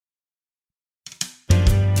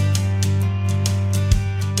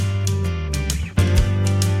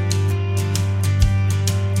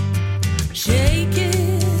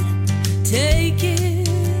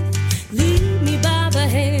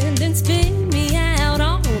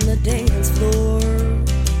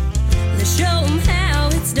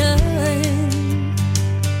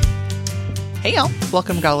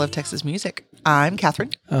Welcome to Gotta Love Texas Music. I'm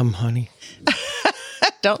Catherine. I'm Honey.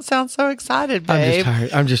 Don't sound so excited, babe.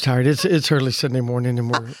 I'm just tired. It's early Sunday morning, and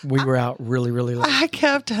we were out really late. I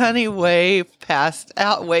kept Honey way past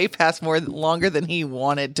longer than he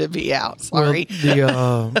wanted to be out. Sorry.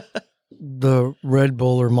 Well, the Red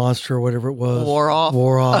Bull or Monster or whatever it was wore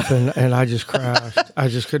off, and I just crashed. I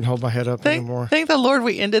just couldn't hold my head up anymore. Thank the Lord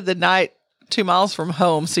we ended the night 2 miles from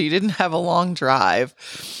home, so you didn't have a long drive.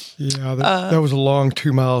 Yeah, that was a long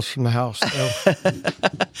 2 miles from the house. So.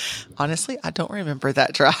 Honestly, I don't remember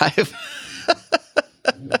that drive.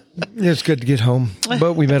 It's good to get home,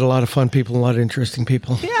 but we met a lot of fun people, a lot of interesting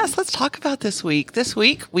people. Yes, let's talk about this week. This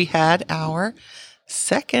week, we had our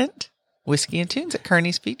second Whiskey and Tunes at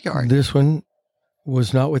Kearney Speed Yard. This one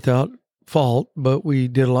was not without fault, but we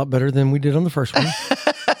did a lot better than we did on the first one.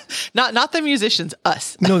 Not the musicians,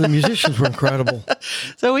 us. No, the musicians were incredible.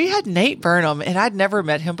 So we had Nate Burnham, and I'd never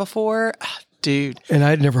met him before. Dude. And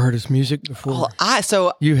I'd never heard his music before.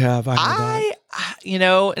 You have. I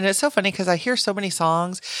and it's so funny because I hear so many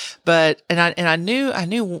songs, but I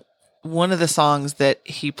knew one of the songs that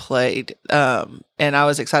he played, and I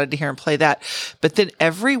was excited to hear him play that. But then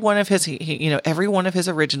every one of his, every one of his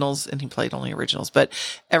originals, and he played only originals, but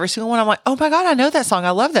every single one, I'm like, oh my God, I know that song.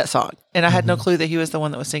 I love that song. And I had no clue that he was the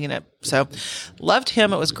one that was singing it. So loved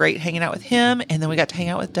him. It was great hanging out with him. And then we got to hang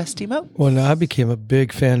out with Dusty Moat. Well, now I became a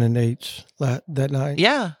big fan of Nate's that night.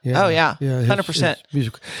 Yeah. Oh yeah. 100%.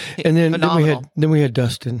 Music. And then we had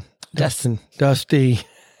Dusty.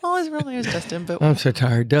 Well, his real name is Dustin, but I'm so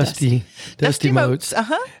tired. Dusty Moats.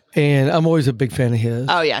 And I'm always a big fan of his.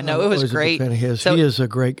 Oh yeah, no, it was great. A big fan of his. So, he is a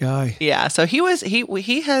great guy. Yeah, so he's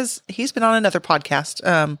been on another podcast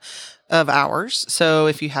of ours. So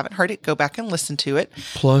if you haven't heard it, go back and listen to it.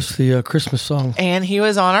 Plus the Christmas song. And he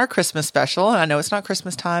was on our Christmas special. And I know it's not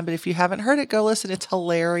Christmas time, but if you haven't heard it, go listen. It's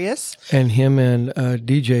hilarious. And him and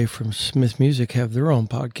DJ from Smith Music have their own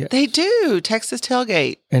podcast. They do. Texas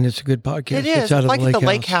Tailgate. And it's a good podcast. It is. It's out of like the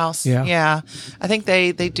Lake House. Yeah. I think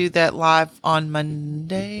they do that live on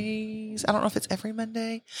Mondays. I don't know if it's every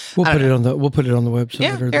Monday. We'll put it on the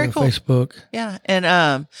website or the cool. Facebook. Yeah.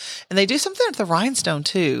 And they do something at the Rhinestone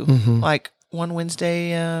too. Mm-hmm. Like one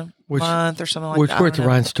Wednesday month or something like that. We're at the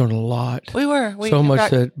Rhinestone a lot. We were. So much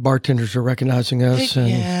that bartenders are recognizing us.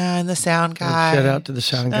 And the sound guy. Shout out to the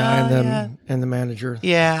sound guy and the manager.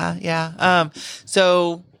 Yeah.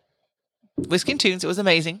 So Whiskey and Tunes, it was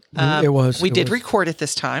amazing. It was. We did record it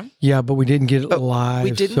this time. Yeah, but we didn't get it live. We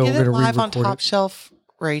didn't get it live on Top Shelf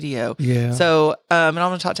Radio. Yeah. So, and I'm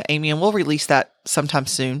going to talk to Amy, and we'll release that sometime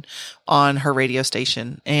soon on her radio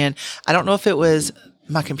station. And I don't know if it was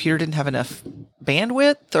my computer didn't have enough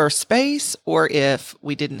bandwidth or space, or if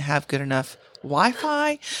we didn't have good enough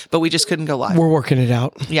Wi-Fi, but we just couldn't go live. We're working it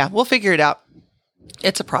out. Yeah, we'll figure it out.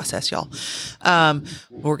 It's a process, y'all.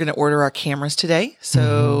 We're going to order our cameras today.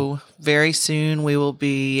 So very soon we will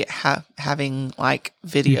be having like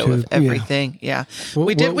video YouTube, of everything. Yeah.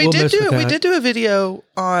 We did do a video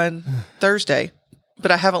on Thursday,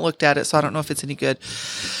 but I haven't looked at it. So I don't know if it's any good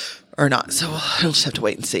or not. So we'll just have to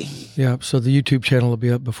wait and see. Yeah. So the YouTube channel will be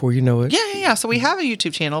up before you know it. Yeah. So we have a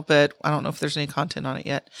YouTube channel, but I don't know if there's any content on it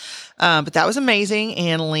yet. But that was amazing.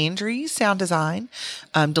 And Landry Sound Design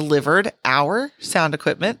delivered our sound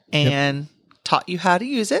equipment and taught you how to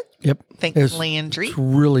use it. Yep. Thanks, Landry. It's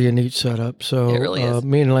really a neat setup. So it really is.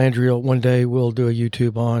 Me and Landry, one day we'll do a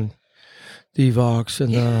YouTube on the Vox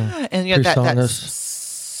and that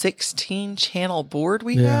 16 channel board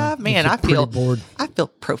we have. Man, I feel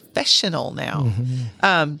professional now.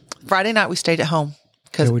 Mm-hmm. Friday night we stayed at home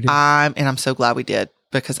because I'm so glad we did,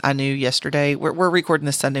 because I knew yesterday we're recording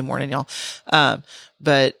this Sunday morning, y'all.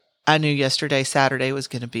 But I knew Saturday was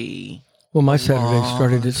going to be. Well, my Saturday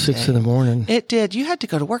started at 6 a.m. It did. You had to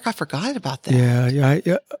go to work. I forgot about that.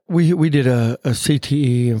 Yeah. We did a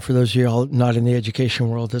CTE, and for those of you all not in the education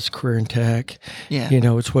world, that's career in tech. Yeah.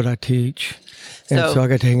 It's what I teach. And so I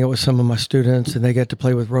got to hang out with some of my students, and they got to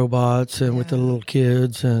play with robots and with the little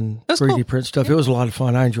kids and 3D print stuff. It was a lot of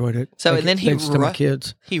fun. I enjoyed it. So, and then he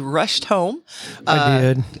rushed home. I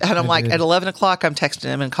did. And I'm like, at 11 o'clock, I'm texting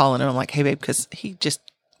him and calling him. I'm like, hey, babe, because he just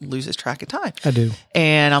loses track of time. I do.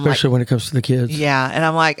 And I'm especially when it comes to the kids. Yeah. And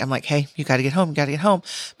I'm like, hey, you got to get home.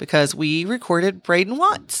 Because we recorded Braden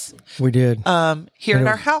Watts. We did. Here in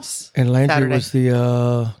our house. And Landry Saturday. Was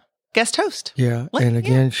the guest host. Yeah. And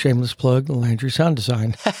again, shameless plug, Landry Sound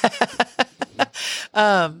Design.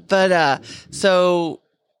 So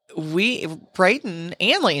Braden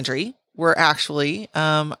and Landry were actually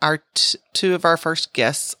our two of our first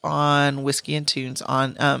guests on Whiskey and Tunes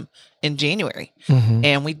on in January,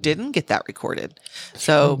 and we didn't get that recorded.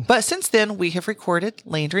 So, but since then we have recorded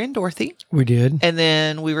Landry and Dorothy. We did. And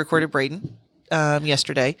then we recorded Braden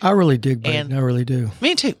yesterday. I really dig Braden. I really do.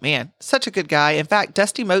 Me too, man. Such a good guy. In fact,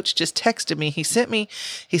 Dusty Moach just texted me. He sent me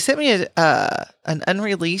an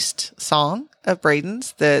unreleased song of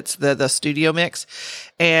Braden's that's the studio mix.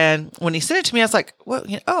 And when he sent it to me, I was like,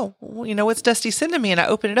 well, what's Dusty sending me? And I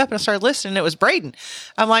opened it up and I started listening. And it was Braden.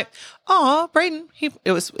 I'm like, oh, Braden.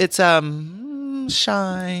 It's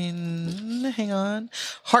Shine. Hang on.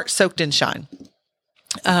 Heart Soaked in Shine.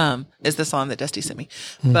 Is the song that Dusty sent me.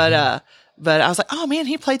 But I was like, oh man,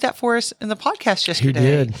 he played that for us in the podcast yesterday. He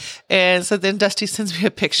did. And so then Dusty sends me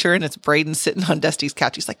a picture and it's Braden sitting on Dusty's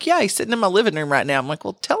couch. He's like, yeah, he's sitting in my living room right now. I'm like,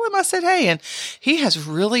 well, tell him I said hey. And he has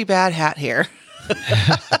really bad hat hair.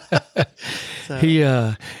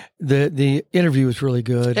 So. The interview was really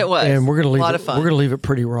good. It was, and we're gonna leave a lot of fun. We're gonna leave it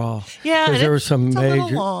pretty raw. Yeah, because there was some it's major. A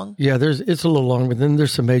little long. Yeah, it's a little long, but then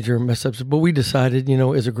there's some major mess ups. But we decided,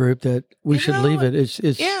 as a group, that we should leave it. It's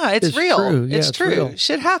real. True. It's true. Real.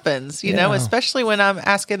 Shit happens, especially when I'm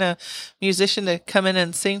asking a musician to come in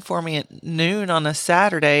and sing for me at noon on a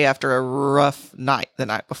Saturday after a rough night the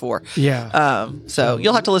night before. Yeah. So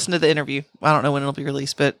you'll have to listen to the interview. I don't know when it'll be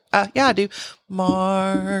released, but yeah, I do.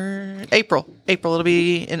 April. It'll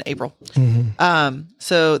be in April.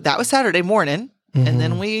 So that was Saturday morning, and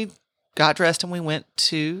then we got dressed and we went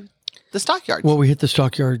to the stockyards. Well, we hit the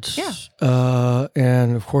stockyards. Yeah.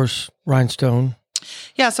 And of course, Rhinestone.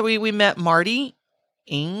 Yeah. So we met Marty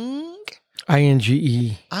Inge. Inge.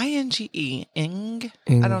 Inge. I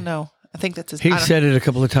don't know. I think that's his name. He said it a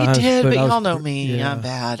couple of times. He did, but y'all know me. Yeah. I'm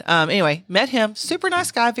bad. Anyway, met him. Super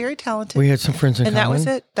nice guy. Very talented. We had some friends in common. And that was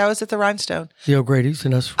it. That was at the Rhinestone. The O'Grady's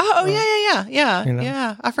and us. Oh, yeah.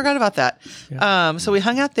 Yeah. I forgot about that. Yeah. So we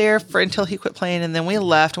hung out there until he quit playing, and then we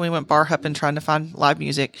left and we went bar hopping trying to find live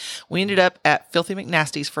music. We ended up at Filthy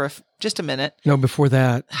McNasty's for just a minute. No, before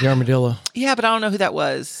that, the Armadillo. Yeah, but I don't know who that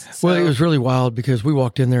was. So. Well, it was really wild because we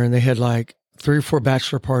walked in there and they had like 3 or 4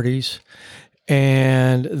 bachelor parties.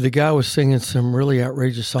 And the guy was singing some really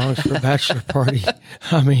outrageous songs for a bachelor party.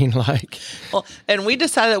 I mean, like. Well, and we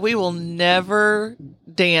decided that we will never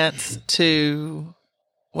dance to.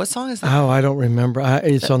 What song is that? Oh, I don't remember.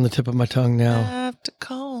 It's on the tip of my tongue now. Have to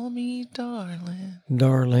call me darling.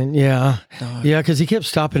 Darling, yeah. Yeah, because he kept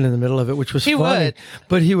stopping in the middle of it, which was funny. Would.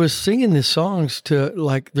 But he was singing these songs to,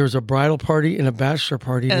 like, there was a bridal party and a bachelor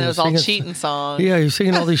party. And it was all cheating songs. Yeah, he was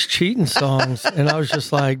singing all these cheating songs. And I was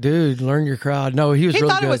just like, dude, learn your crowd. No, he was really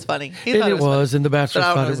good. He thought it was funny. It was, and the bachelor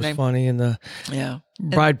thought it was funny. And the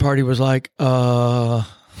bride party was like,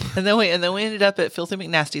 And then we ended up at Filthy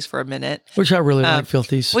McNasty's for a minute, which I really like.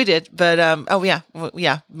 Filthy's. We did, but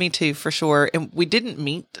me too for sure. And we didn't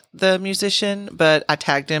meet the musician, but I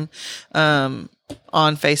tagged him on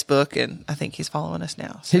Facebook, and I think he's following us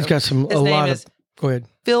now. So he's got Go ahead,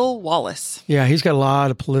 Phil Wallace. Yeah, he's got a lot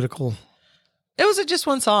of political. It was just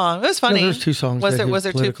one song. It was funny. No, there's 2 songs. Was there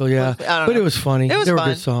political? 2? Yeah, I don't know. But it was funny. It was they fun.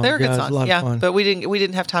 Were good songs. They were good songs. songs. It was a lot of fun. But we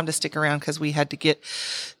didn't have time to stick around because we had to get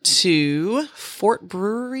to Fort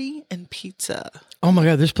Brewery and Pizza. Oh my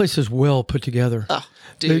God, this place is well put together. Oh,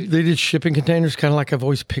 dude. They did shipping containers, kind of like I've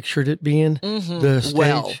always pictured it being. The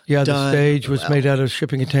stage, the stage was made out of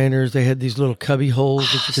shipping containers. They had these little cubby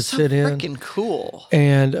holes that you could sit in. Freaking cool.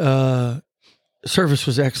 And service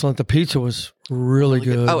was excellent. The pizza was really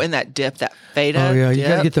good. Oh, and that dip, that feta. Oh yeah, dip. You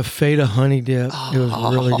got to get the feta honey dip. It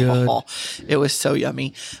was really good. It was so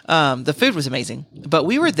yummy. The food was amazing, but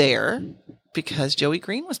we were there because Joey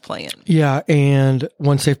Green was playing. Yeah, and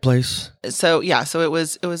One Safe Place. So it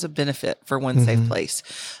was a benefit for One Safe Place.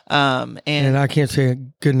 And I can't say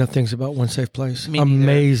good enough things about One Safe Place. Me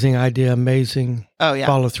amazing idea, amazing. Oh yeah,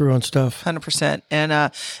 follow through on stuff. 100%.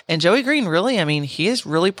 And Joey Green really, I mean, he is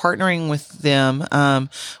really partnering with them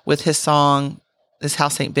with his song "This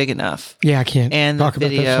House Ain't Big Enough." Yeah, I can't talk about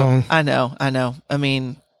that song. I know. I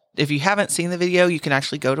mean, if you haven't seen the video, you can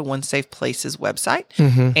actually go to One Safe Place's website,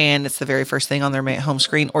 and it's the very first thing on their home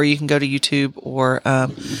screen, or you can go to YouTube or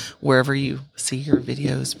wherever you see your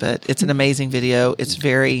videos. But it's an amazing video. It's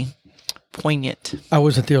very poignant. I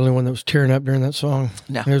wasn't the only one that was tearing up during that song.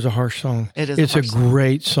 No. It was a harsh song. It is. It's a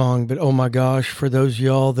great song, but oh my gosh, for those of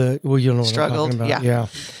y'all that, well, you know what struggled, I'm talking about. Yeah.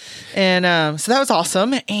 And so that was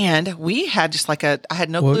awesome. And we had just I had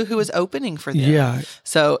no clue who was opening for them. Yeah.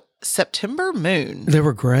 So September Moon. They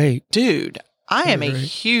were great. Dude, I am a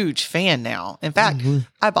huge fan now. In fact,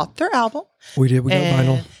 I bought their album. We did. We got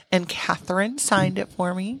vinyl. And Catherine signed it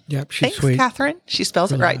for me. Yep, she's Thanks, sweet. Catherine. She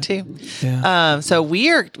spells it right too. Yeah. So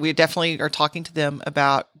we definitely are talking to them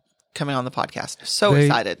about coming on the podcast. So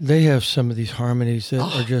excited. They have some of these harmonies that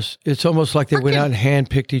are just, it's almost like they went out and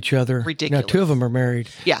handpicked each other. Ridiculous. Now, 2 of them are married.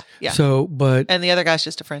 Yeah. So, but. And the other guy's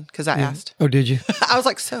just a friend because I asked. Oh, did you? I was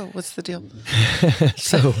like, so what's the deal?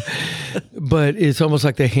 So, but it's almost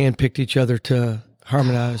like they handpicked each other to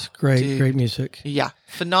harmonize. Great music. Yeah.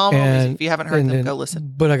 Phenomenal music. If you haven't heard them, go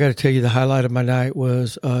listen. But I got to tell you, the highlight of my night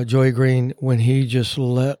was Joey Green when he just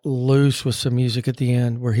let loose with some music at the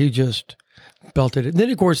end where he just belted it. And then,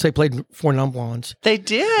 of course, they played Four Non Blondes. They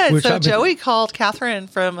did. So Joey called Catherine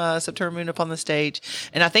from September Moon up on the stage.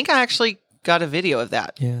 And I think I actually got a video of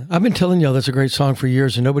that. Yeah. I've been telling y'all that's a great song for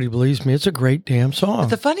years and nobody believes me. It's a great damn song. But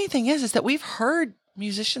the funny thing is that we've heard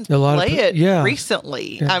musicians play it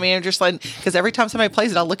recently. Yeah. I mean, I'm just like, because every time somebody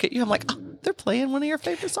plays it, I'll look at you. I'm like, oh, they're playing one of your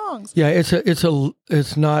favorite songs. Yeah,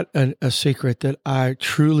 it's not a secret that I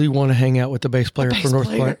truly want to hang out with the bass player for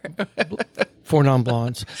North Four Non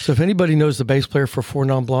Blondes. So if anybody knows the bass player for Four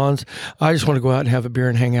Non Blondes, I just want to go out and have a beer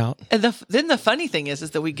and hang out. And then the funny thing is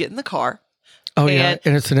that we get in the car. Oh, and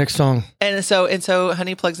it's the next song. And so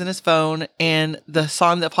Honey plugs in his phone, and the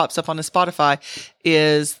song that pops up on his Spotify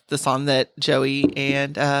is the song that Joey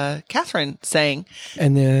and Catherine sang.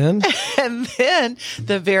 And then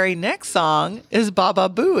the very next song is Baba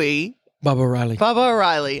Booey. Baba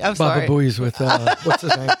O'Reilly. I'm sorry. Baba Booey's with, what's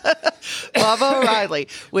his name? Baba O'Reilly,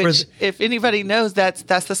 which if anybody knows, that's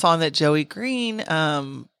the song that Joey Green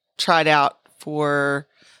tried out for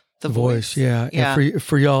The Voice. Yeah. And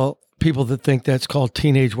for y'all, people that think that's called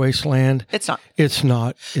Teenage Wasteland. It's not.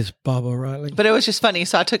 It's Baba O'Reilly. But it was just funny.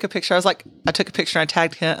 So I took a picture. I took a picture and I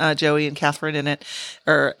tagged Joey and Catherine in it.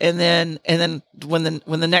 And then when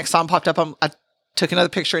the next song popped up, I took another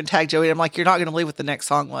picture and tagged Joey. I'm like, you're not going to believe what the next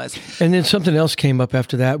song was. And then something else came up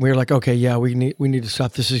after that. We were like, okay, yeah, we need to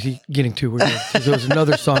stop. This is getting too weird. There was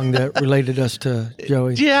another song that related us to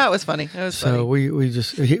Joey. Yeah, it was funny. So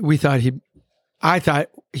I thought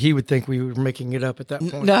he would think we were making it up at that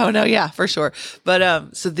point. No, yeah, for sure.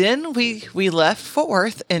 But so then we left Fort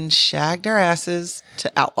Worth and shagged our asses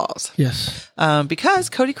to Outlaws. Yes. Because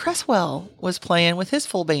Cody Cresswell was playing with his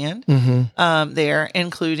full band there,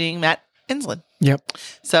 including Matt Insland. Yep.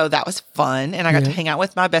 So that was fun. And I got to hang out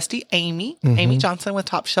with my bestie, Amy Johnson with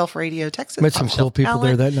Top Shelf Radio Texas. Met some cool people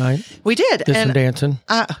there that night. We did. Did some dancing.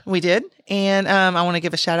 We did. And I want to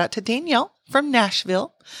give a shout out to Danielle from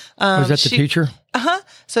Nashville. Was that the teacher?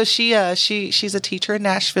 So she's a teacher in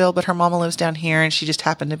Nashville, but her mama lives down here, and she just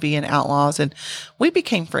happened to be in Outlaws, and we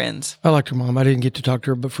became friends. I liked her mom. I didn't get to talk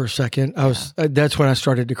to her, but for a second, that's when I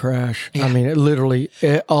started to crash. Yeah. I mean,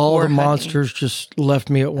 all the monsters just left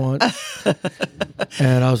me at once,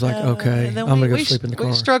 and I was like, okay, I'm gonna go sleep in the car.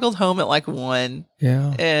 We struggled home at like 1.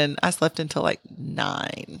 Yeah, and I slept until like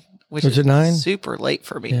 9. Which was it 9? Super late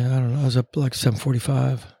for me. Yeah, I don't know. I was up like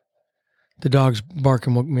 7:45. The dogs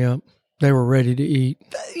barking woke me up. They were ready to eat.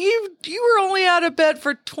 You were only out of bed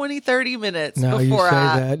for 20, 30 minutes before you say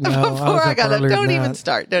that. No, before I got up. Don't even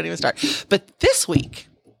start. But this week,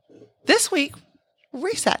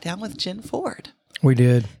 we sat down with Jenn Ford. We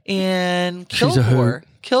did. In Kilgore,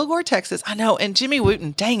 Texas. I know. And Jimmy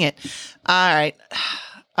Wooten, dang it. All right.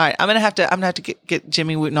 I'm gonna have to get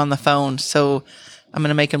Jimmy Wooten on the phone. So I'm going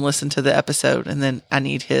to make him listen to the episode, and then I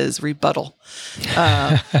need his rebuttal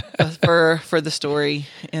for the story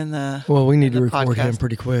in the. Well, we need to record him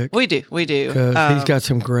pretty quick. We do because he's got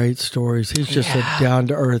some great stories. He's just a down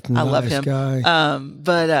to earth, nice I love him.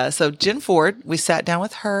 Guy. So Jenn Ford, we sat down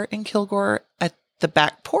with her in Kilgore at the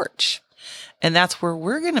back porch, and that's where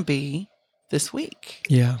we're going to be this week.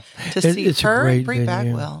 Yeah. To see her and Bree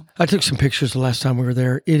Bagwell. I took some pictures the last time we were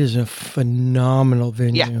there. It is a phenomenal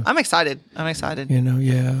venue. Yeah, I'm excited.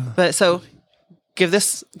 Yeah. But so give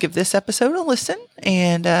this episode a listen,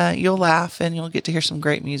 and you'll laugh, and you'll get to hear some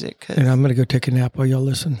great music. And I'm going to go take a nap while y'all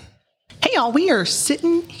listen. Hey, y'all, we are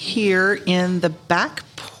sitting here in the back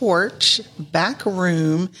porch, back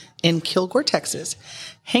room in Kilgore, Texas,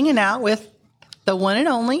 hanging out with the one and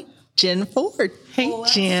only Jenn Ford. Hey,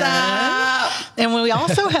 Jen. And we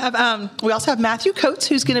also have Matthew Coates,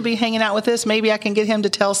 who's going to be hanging out with us. Maybe I can get him to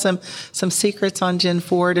tell some secrets on Jenn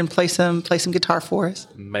Ford and play some guitar for us.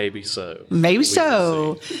 Maybe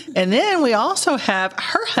so. And then we also have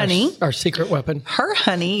her honey, our secret weapon. Her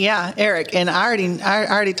honey, yeah, Eric. And I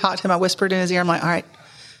already talked to him. I whispered in his ear. I'm like, all right,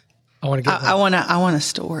 I want a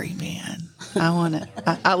story, man.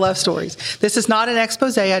 I love stories. This is not an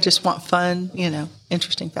expose. I just want fun,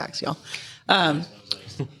 interesting facts, y'all.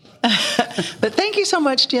 But thank you so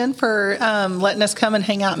much, Jen, for letting us come and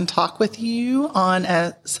hang out and talk with you on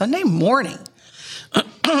a Sunday morning.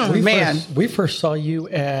 We first saw you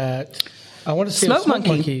at, I want to say Smoke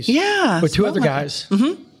Monkeys. Yeah. With two other guys.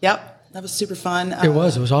 Mm-hmm. Yep. That was super fun. It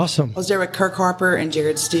was awesome. I was there with Kirk Harper and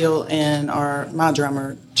Jared Steele and my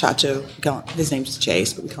drummer, Chacho. His name's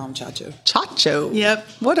Chase, but we call him Chacho. Chacho. Yep.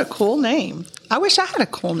 What a cool name. I wish I had a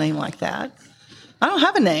cool name like that. I don't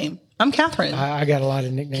have a name. I'm Catherine. I got a lot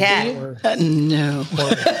of nicknames. Cat. No.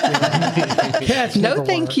 Cats No, never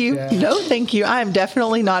thank work. you. Yeah. No, thank you. I am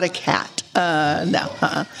definitely not a cat. No.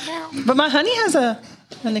 But my honey has a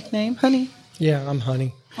nickname, Honey. Yeah, I'm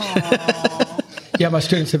Honey. Yeah, my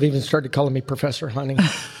students have even started calling me Professor Honey.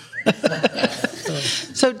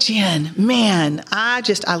 So Jenn, man, I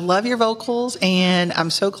love your vocals, and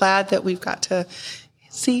I'm so glad that we've got to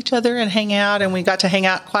see each other and hang out, and we got to hang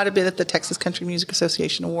out quite a bit at the Texas Country Music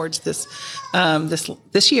Association Awards this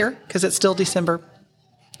year, because it's still December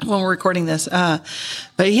when we're recording this.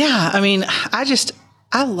 But yeah, I mean,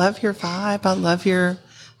 I love your vibe. I love your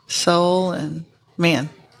soul, and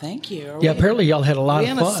man. Thank you. Yeah, apparently y'all had a lot Are we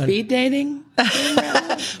of on fun. a speed dating?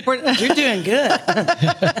 You're doing good.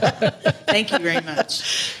 Thank you very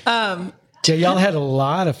much. Yeah, y'all had a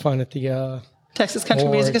lot of fun at the Texas Country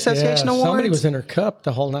Music Association yeah, Awards. Somebody was in her cup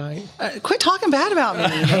the whole night. Quit talking bad about me,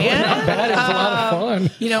 man. Not bad. It was a lot of fun.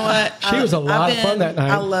 You know what? She was a lot of fun that night.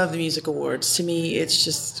 I love the music awards. To me,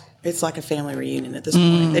 it's like a family reunion at this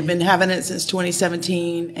point. They've been having it since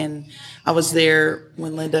 2017, and I was there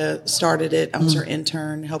when Linda started it. I was her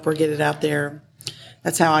intern, help her get it out there.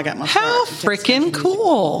 That's how I got my start. How in Texas freaking country music.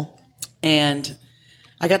 cool. And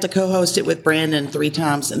I got to co-host it with Brandon 3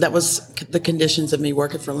 times, and that was the conditions of me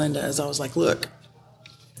working for Linda. As I was like, look,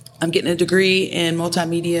 I'm getting a degree in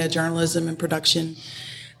multimedia journalism and production.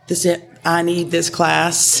 I need this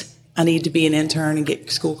class. I need to be an intern and get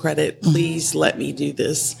school credit. Please let me do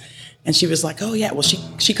this. And she was like, oh yeah. Well,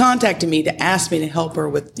 she contacted me to ask me to help her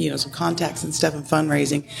with, some contacts and stuff and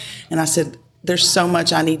fundraising. And I said, there's so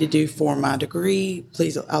much I need to do for my degree.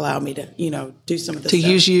 Please allow me to, do some of this stuff.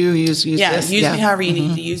 Use this. Use me however you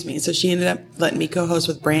need to use me. And so she ended up letting me co-host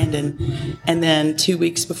with Brandon. And then 2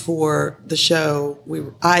 weeks before the show,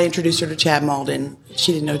 I introduced her to Chad Malden.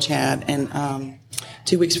 She didn't know Chad. And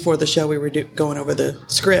 2 weeks before the show, we were going over the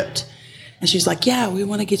script. And she's like, yeah, we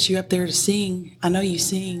want to get you up there to sing. I know you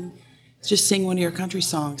sing. Just sing one of your country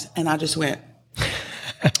songs. And I just went,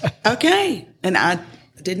 okay. And I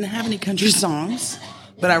didn't have any country songs,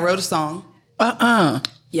 but I wrote a song.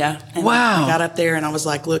 Yeah. And wow. I got up there and I was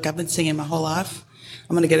like, look, I've been singing my whole life.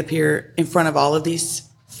 I'm going to get up here in front of all of these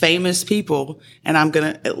famous people, and I'm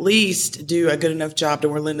going to at least do a good enough job to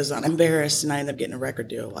where Linda's not embarrassed. And I ended up getting a record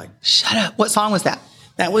deal. Shut up. What song was that?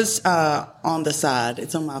 That was On the Side.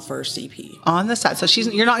 It's on my first EP. On the Side. So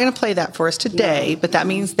you're not going to play that for us today, but that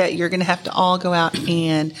means that you're going to have to all go out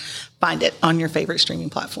and find it on your favorite streaming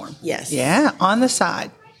platform. Yes. Yeah, On the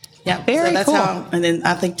Side. Yeah, very so that's cool. And then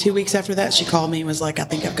I think 2 weeks after that, she called me and was like, I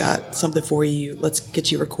think I've got something for you. Let's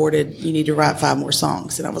get you recorded. You need to write 5 more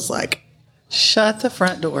songs. And I was like, shut the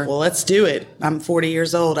front door. Well, let's do it. I'm 40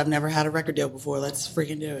 years old. I've never had a record deal before. Let's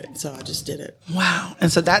freaking do it. So I just did it. Wow.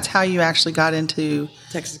 And so that's how you actually got into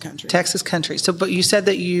Texas country. Texas country. So, but you said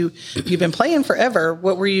that you've been playing forever.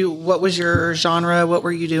 What was your genre? What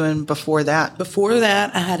were you doing before that? Before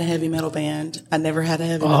that, I had a heavy metal band. I never had a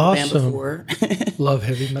heavy metal band before. Love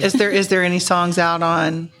heavy metal. Is there any songs out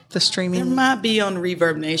on the streaming? There might be on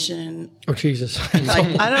Reverb Nation. Oh, Jesus. I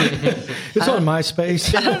don't. It's on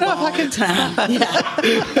MySpace. I don't know if I can time. Yeah,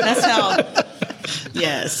 that's how.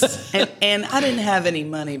 Yes, and I didn't have any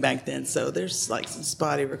money back then, so there's like some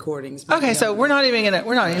spotty recordings. Okay, so we're not even gonna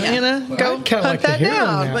go I'd kinda hunt like to that hear them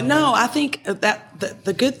down. now. But no, I think that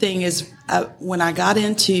the good thing is when I got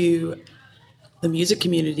into the music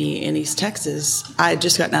community in East Texas, I had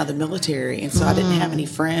just gotten out of the military, and so I didn't have any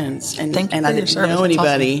friends, and I didn't know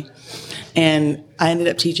anybody. And I ended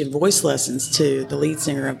up teaching voice lessons to the lead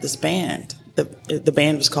singer of this band. The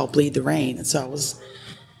band was called Bleed the Rain, and so I was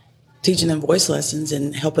teaching them voice lessons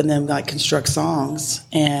and helping them like construct songs.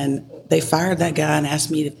 And they fired that guy and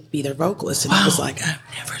asked me to be their vocalist. And I was like, I've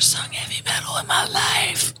never sung heavy metal in my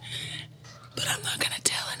life, but I'm not going to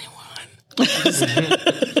tell anyone.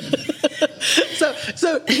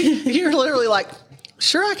 So you're literally like,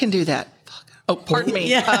 sure, I can do that. Oh, pardon me.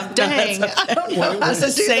 Yeah, dang. okay. I don't know. That's the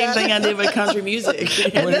same thing I did with country music.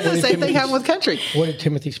 And that's the same thing happened with country. What did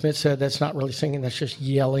Timothy Smith said? That's not really singing. That's just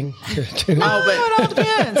yelling. It all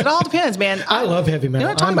depends. It all depends, man. I love heavy metal.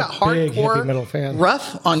 You're not talking I'm about a big hardcore, heavy metal fan.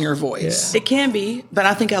 rough on your voice. It can be, but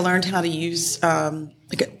I think I learned how to use,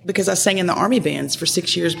 because I sang in the Army bands for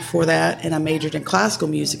 6 years before that, and I majored in classical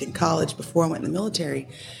music in college before I went in the military.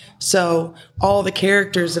 So all the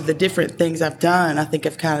characters of the different things I've done, I think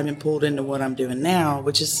I've kind of been pulled into what I'm doing now,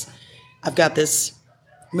 which is I've got this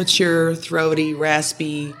mature, throaty,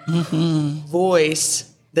 raspy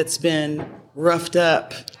voice, that's been roughed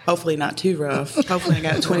up. Hopefully not too rough. Hopefully I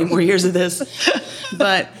got 20 more years of this.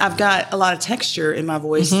 But I've got a lot of texture in my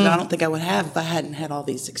voice that I don't think I would have if I hadn't had all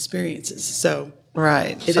these experiences. So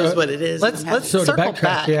right, it is what it is. Let's So to circle backtrack,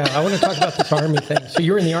 back. yeah, I want to talk about this Army thing. So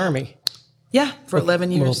you were in the Army. Yeah, for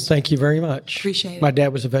 11 years. Well, thank you very much. Appreciate it. My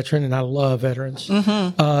dad was a veteran, and I love veterans.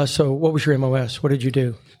 So what was your MOS? What did you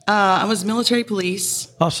do? I was military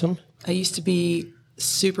police. Awesome. I used to be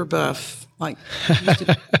super buff. Like, I used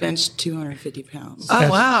to bench 250 pounds. Oh,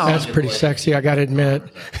 wow. That's pretty sexy, I got to admit.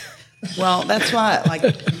 Well, that's why, like,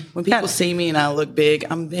 when people see me and I look big,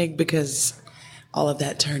 I'm big because all of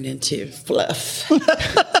that turned into fluff.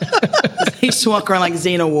 I used to walk around like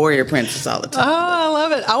Xena warrior princess all the time. Oh, I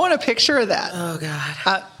love it. I want a picture of that. Oh,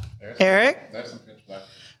 God. Eric?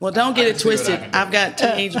 Well, don't get it twisted. I've got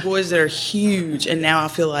teenage boys that are huge, and now I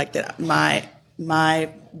feel like that my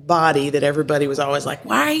body that everybody was always like,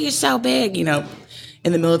 why are you so big? You know,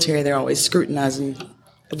 in the military, they're always scrutinizing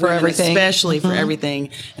For everything. especially for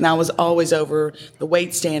everything. And I was always over the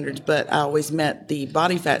weight standards, but I always met the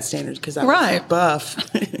body fat standards because I was Right. buff.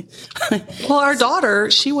 Well, our daughter,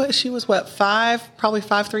 she was what, probably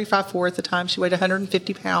 5'3", 5'4" at the time. She weighed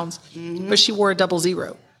 150 pounds, but she wore a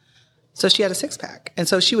 00. So she had a 6-pack. And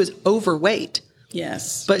so she was overweight,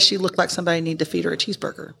 Yes. but she looked like somebody needed to feed her a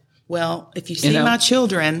cheeseburger. Well, if you see my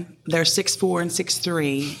children, they're 6'4" and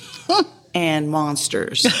 6'3", and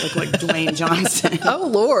monsters, look like Dwayne Johnson. Oh,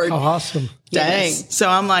 Lord. Oh, awesome. Dang. Yes. So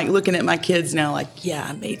I'm like looking at my kids now, like, yeah,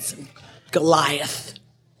 I made some Goliath.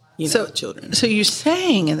 You know, children. So you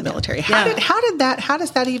sang in the military. How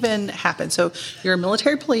does that even happen? So you're a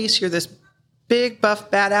military police, you're this big,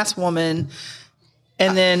 buff, badass woman.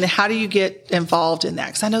 And then how do you get involved in that?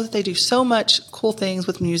 Because I know that they do so much cool things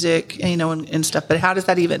with music, you know, and stuff. But how does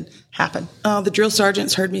that even happen? The drill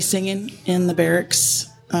sergeants heard me singing in the barracks.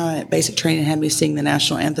 At basic training, had me sing the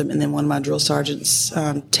national anthem. And then one of my drill sergeants,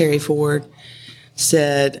 Terry Ford,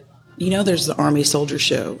 said, you know, there's the Army Soldier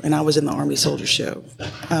Show. And I was in the Army Soldier Show.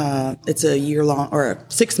 It's a year-long, or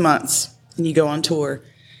 6 months, and you go on tour.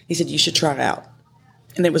 He said, you should try out.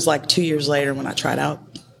 And it was like 2 years later when I tried out.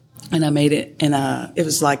 And I made it, and it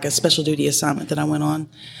was like a special duty assignment that I went on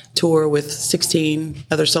tour with 16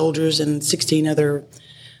 other soldiers and 16 other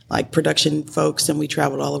like production folks, and we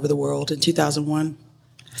traveled all over the world in 2001.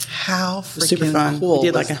 How freaking Super fun. cool We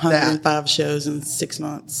did like was 105 that? shows in 6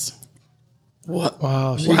 months. What?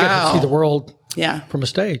 Wow. So you got to see the world Yeah, from a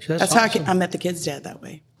stage. that's awesome. how I met the kid's dad that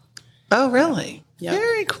way. Oh, really? Yep.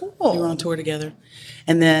 Very cool. We were on tour together,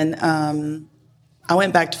 and then I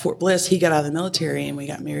went back to Fort Bliss. He got out of the military, and we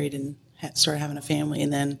got married and started having a family.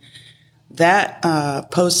 And then that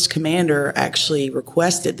post commander actually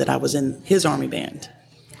requested that I was in his Army band.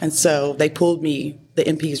 And so they pulled me. The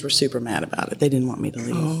MPs were super mad about it. They didn't want me to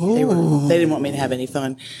leave. They didn't want me to have any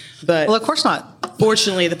fun. But Well, of course not.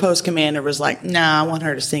 fortunately, the post commander was like, nah, I want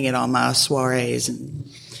her to sing it on my soirees, and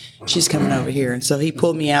she's coming over here. And so he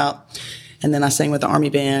pulled me out, and then I sang with the Army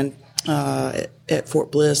band at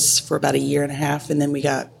Fort Bliss for about a year and a half. And then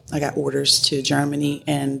I got orders to Germany,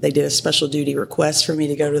 and they did a special duty request for me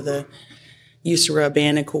to go to the USARA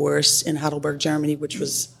banding course in Heidelberg, Germany, which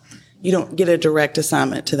was, you don't get a direct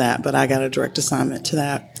assignment to that, but I got a direct assignment to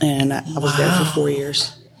that, and I was there for 4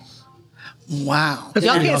 years. Wow.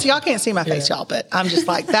 Y'all can't see my face, y'all, but I'm just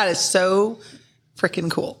like, that is so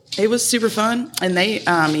freaking cool. It was super fun, and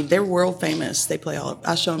they're world famous. They play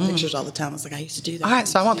I show them pictures all the time. I was like, I used to do that. All right,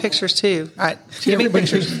 so I want pictures too. All right, give me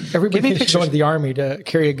pictures. Everybody Give me thinks to go pictures. into the Army to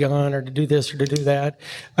carry a gun or to do this or to do that.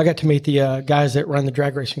 I got to meet the guys that run the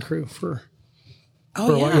drag racing crew for a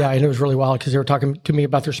while. Yeah, and it was really wild because they were talking to me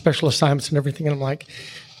about their special assignments and everything. And I'm like,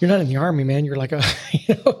 you're not in the Army, man. You're like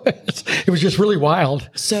it was just really wild.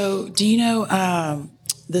 So, do you know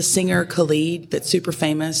the singer Khalid that's super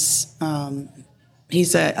famous?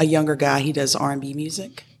 He's a younger guy. He does R&B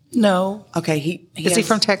music. No. Okay, Is he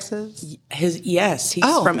from Texas? He's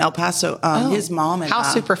Oh. from El Paso. His mom and How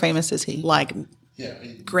I, super famous is he? like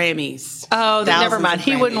Grammys. Oh, then never Thousands mind. of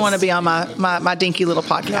He wouldn't Grammys. want to be on my dinky little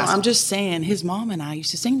podcast. No, I'm just saying his mom and I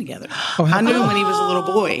used to sing together. I knew him when he was a little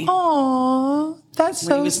boy. Aw, that's When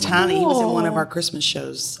so he was tiny, he was in one of cool. our Christmas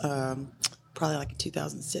shows, probably like in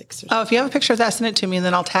 2006 or something. Oh, if you have a picture of that, send it to me, and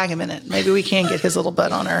then I'll tag him in it. Maybe we can get his little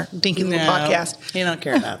butt on our dinky little podcast. He don't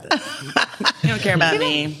care about that. He don't care about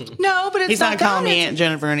me. No, but it's He's not that. calling me It's- Aunt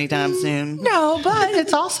Jennifer anytime soon. No, but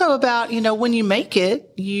it's also about, when you make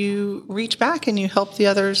it, you reach back and you help the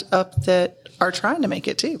others up that are trying to make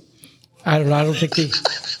it too. I don't know. I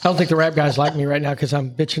don't think the rap guys like me right now because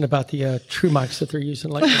I'm bitching about the true mics that they're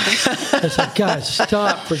using. Like, it's like, guys,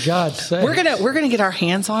 stop for God's sake. We're gonna get our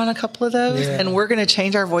hands on a couple of those, and we're gonna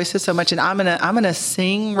change our voices so much. And I'm gonna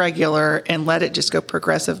sing regular and let it just go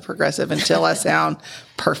progressive until I sound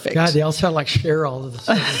perfect. God, they all sound like Cher all of a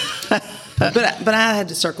sudden. But I had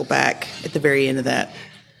to circle back at the very end of that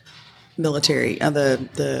military,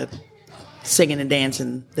 the singing and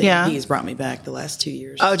dancing. He's brought me back the last 2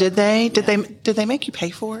 years. Oh, did they? Did they make you pay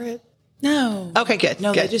for it? No. Okay, good.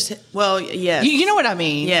 No, good. they just yes. You know what I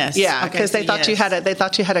mean? Yes. Yeah, Okay, because so they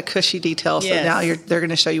thought you had a cushy detail. So Yes. now they're going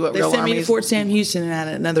to show you what They real sent army me to is. Fort Sam Houston and had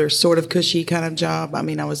another sort of cushy kind of job. I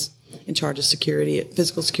mean, I was in charge of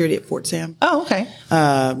physical security at Fort Sam. Oh, okay.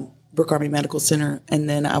 Brooke Army Medical Center, and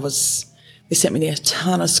then they sent me to a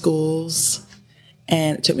ton of schools,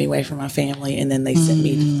 and it took me away from my family, and then they sent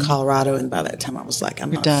me to Colorado, and by that time I was like,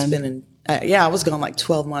 I'm not done. spending, I was gone like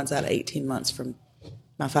 12 months out of 18 months from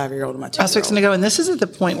my 5-year-old and my 2-year-old. I was fixing to go, and this is at the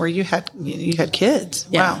point where you had kids.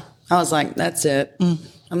 Yeah. Wow. I was like, that's it.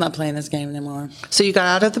 I'm not playing this game anymore. So you got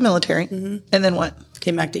out of the military, and then what?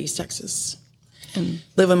 Came back to East Texas and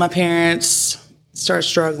lived with my parents, started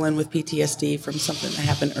struggling with PTSD from something that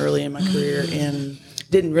happened early in my career, and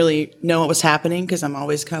didn't really know what was happening because I'm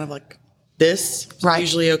always kind of like this. Right.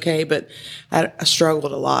 Usually okay, but I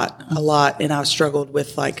struggled a lot, and I struggled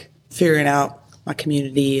with like figuring out my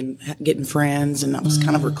community and getting friends, and I was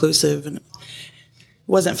kind of reclusive, and it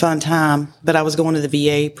wasn't a fun time, but I was going to the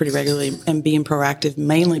VA pretty regularly and being proactive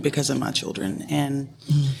mainly because of my children, and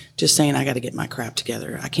just saying I got to get my crap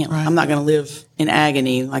together. I'm not going to live in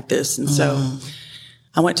agony like this. And so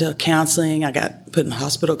I went to counseling. I got put in the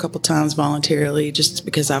hospital a couple times voluntarily just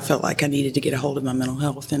because I felt like I needed to get a hold of my mental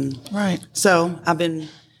health. And so I've been.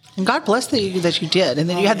 And God bless you that you did. And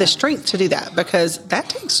then you had the strength to do that, because that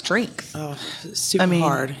takes strength. Oh, it's super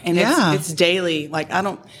hard. And it's daily. Like I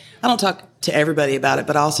don't talk to everybody about it,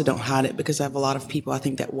 but I also don't hide it because I have a lot of people I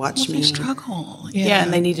think that watch me struggle. Yeah,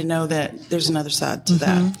 and they need to know that there's another side to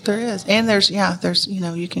that. There is. And there's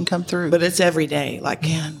you can come through. But it's every day. Like,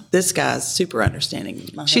 this guy's super understanding.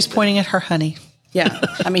 She's pointing at her honey. Yeah.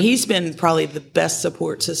 I mean, he's been probably the best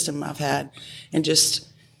support system I've had, and just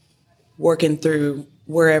working through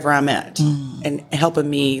wherever I'm at and helping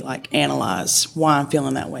me like analyze why I'm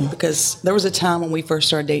feeling that way. Because there was a time when we first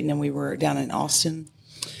started dating and we were down in Austin,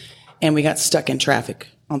 and we got stuck in traffic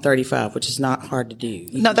on 35, which is not hard to do.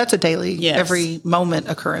 No, that's a daily, every moment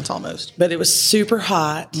occurrence almost. But it was super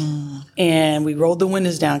hot, and we rolled the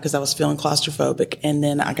windows down because I was feeling claustrophobic. And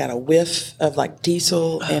then I got a whiff of like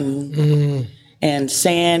diesel and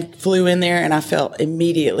sand flew in there, and I felt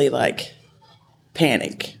immediately like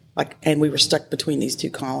panic. Like, and we were stuck between these two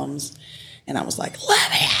columns, and I was like,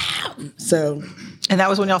 "Let me out!" So, and that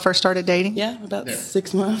was when y'all first started dating. Yeah, about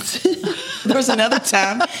 6 months. There was another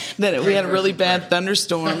time that we had a really bad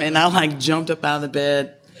thunderstorm, and I like jumped up out of the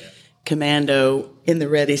bed, commando in the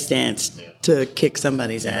ready stance to kick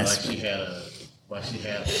somebody's ass. Like she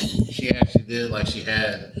actually did like she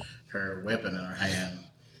had her weapon in her hand.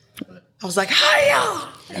 But I was like, "Hiya!"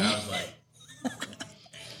 And I was like,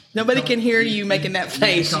 nobody can hear you making that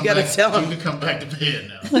face. You got to tell them. You can come back to bed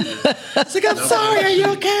now. It's like, I'm sorry. Are you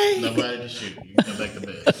okay? Nobody to shoot. You can come back to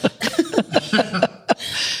bed.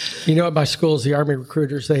 You know, at my schools, the Army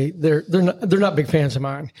recruiters, they're not big fans of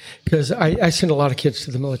mine because I send a lot of kids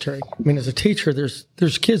to the military. I mean, as a teacher,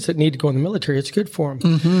 there's kids that need to go in the military. It's good for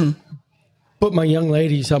them. Mm-hmm. But my young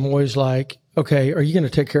ladies, I'm always like, okay, are you going to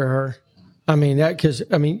take care of her? I mean,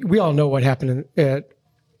 we all know what happened at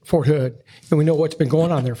Fort Hood, and we know what's been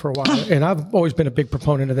going on there for a while. And I've always been a big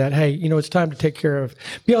proponent of that. Hey, it's time to take care of,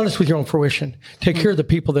 be honest with your own fruition. Take care of the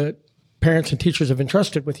people that parents and teachers have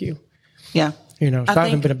entrusted with you. Yeah. So I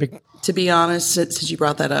haven't been a big... To be honest, since you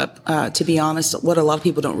brought that up, to be honest, what a lot of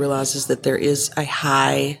people don't realize is that there is a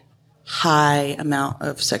high amount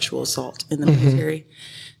of sexual assault in the military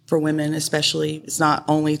for women, especially. It's not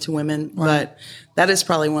only to women, but that is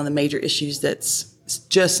probably one of the major issues that's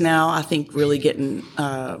just now, I think, really getting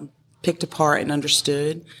picked apart and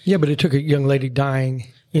understood. Yeah, but it took a young lady dying.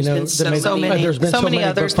 There's been so many others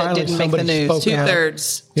that didn't make the news.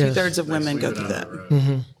 Two-thirds of women go through that.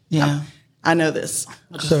 Mm-hmm. Yeah. I know this.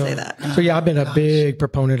 I'll just say that. So I've been a big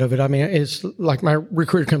proponent of it. I mean, it's like my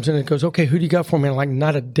recruiter comes in and goes, "Okay, who do you got for me?" I'm like,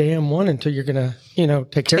 not a damn one until you're gonna,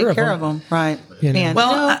 take care of them. Right? Man.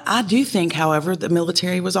 Well, I do think, however, the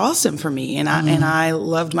military was awesome for me, and I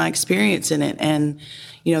loved my experience in it. And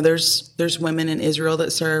there's women in Israel that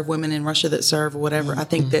serve, women in Russia that serve, or whatever. I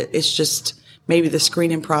think that it's just maybe the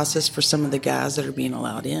screening process for some of the guys that are being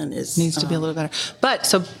allowed in needs to be a little better. But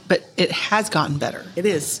it has gotten better. It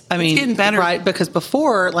is. I mean, it's getting better, right? Because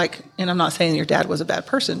before, and I'm not saying your dad was a bad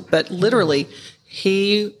person, but literally,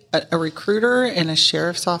 a recruiter and a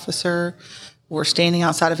sheriff's officer were standing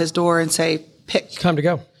outside of his door and say, "Pick, Time to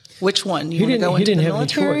go." Which one? You want to go into the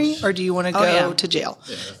military choice. or do you want to go to jail?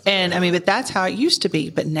 Yeah. And I mean, but that's how it used to be.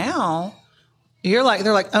 But now they're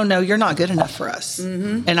like, oh no, you're not good enough for us.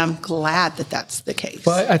 Mm-hmm. And I'm glad that that's the case.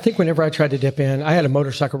 Well, I think whenever I tried to dip in, I had a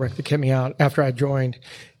motorcycle wreck that kept me out after I joined.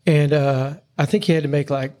 And I think you had to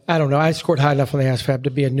make I scored high enough on the ASVAB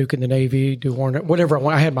to be a nuke in the Navy, do warrant, whatever I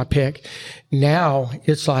want. I had my pick. Now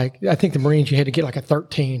it's like, I think the Marines, you had to get like a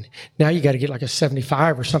 13. Now you got to get like a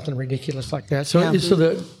 75 or something ridiculous like that. So, so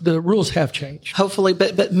the rules have changed. Hopefully,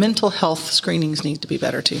 but mental health screenings need to be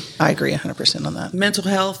better too. I agree 100% on that. Mental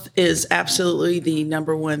health is absolutely the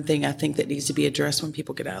number one thing I think that needs to be addressed when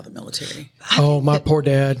people get out of the military. Oh, my poor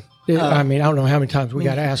dad. I mean, I don't know how many times we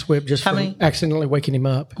got ass whipped just for accidentally waking him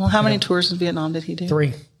up. Well, how many tours in Vietnam did he do?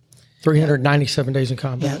 397 days in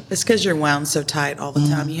combat. Yeah, it's because you're wound so tight all the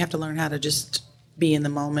time. You have to learn how to just be in the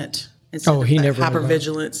moment. He never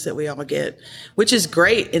hypervigilance that we all get, which is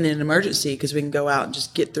great in an emergency because we can go out and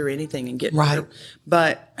just get through anything and get right. Through.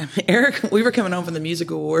 But Eric, we were coming home from the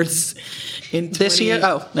music awards in this year.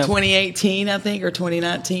 2018, I think, or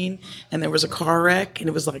 2019, and there was a car wreck, and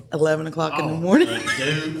it was like 11 o'clock in the morning.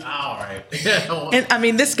 Dude, all right. And I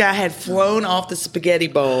mean, this guy had flown off the spaghetti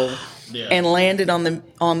bowl and landed on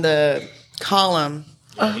the column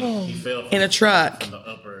he fell in a truck.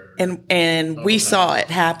 And we saw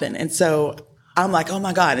it happen. And so I'm like, oh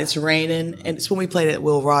my God, it's raining. And it's when we played at the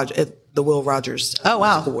Will Rogers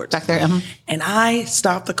Awards. Back there. And I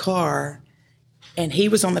stopped the car and he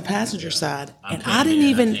was on the passenger side. And I didn't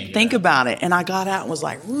even think about it. And I got out and was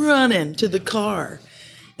like running to the car.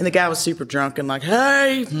 And the guy was super drunk and like,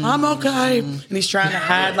 hey, I'm okay. And he's trying to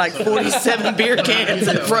hide like 47 beer cans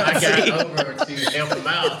in the front seat. I got over to help him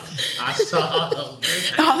out. I saw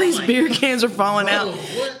all these beer cans are falling out.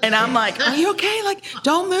 And I'm like, are you okay? Like,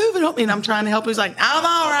 don't move. And I'm trying to help him. He's like, I'm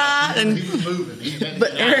all right. And he was moving.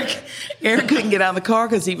 But Eric couldn't get out of the car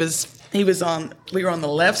because we were on the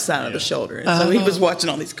left side of the shoulder. And so he was watching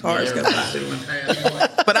all these cars go by.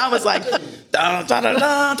 But I was like, da, da, da,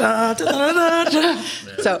 da, da, da, da, da.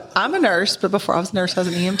 So I'm a nurse, but before I was a nurse, I was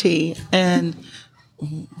an EMT, and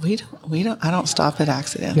I don't stop at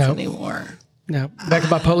accidents anymore. No, back in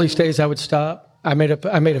my police days, I would stop. I made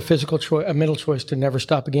a physical choice, a mental choice to never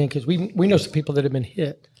stop again because we know some people that have been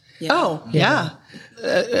hit. Yeah. Oh, yeah.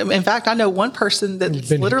 In fact, I know one person that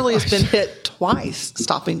literally has been hit twice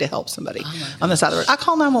stopping to help somebody on the side of the road. I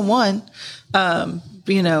call 911,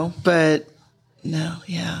 but no,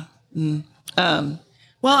 yeah.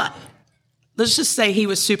 Well, let's just say he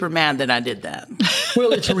was super mad that I did that.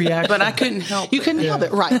 Well, it's a reaction. But I couldn't help it. You couldn't help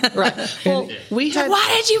it. Right. Well,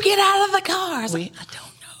 why did you get out of the car? I don't know.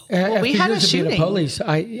 Well, we had a shooting. Police,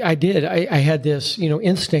 I did. I had this,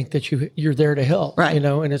 instinct that you're there to help, right.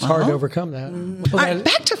 And it's hard to overcome that. All right,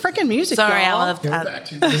 back to freaking music. Sorry, y'all.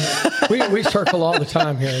 We circle all the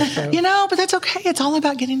time here. So. But that's okay. It's all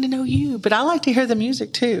about getting to know you. But I like to hear the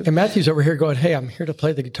music too. And Matthew's over here going, "Hey, I'm here to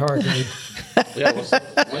play the guitar, dude." Yeah, what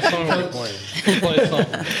song are we playing? Play a song.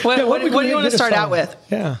 What do you want to start out with?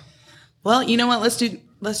 Yeah. Well, you know what? Let's do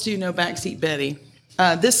No Backseat Betty.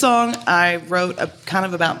 This song I wrote kind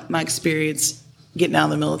of about my experience getting out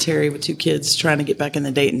of the military with 2 kids trying to get back in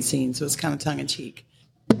the dating scene, so it's kind of tongue-in-cheek.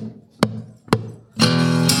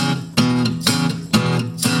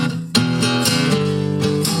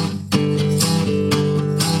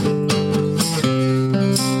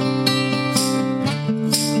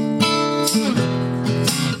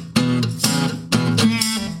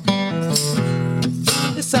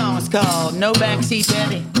 This song is called No Backseat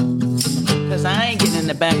Betty. Cause I ain't getting in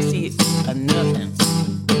the backseat of nothing.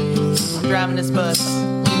 I'm driving this bus.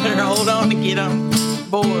 You better hold on to get on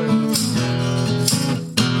board.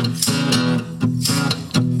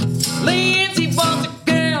 Lindsay was a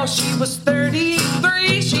girl. She was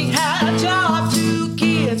 33. She had a job, 2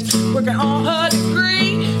 kids, working on her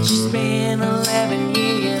degree. She spent 11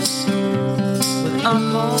 years with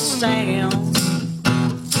Uncle Sam.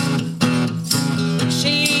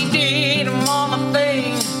 She did him all the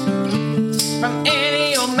things from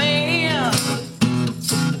any old man.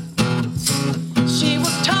 She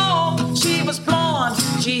was tall, she was blonde,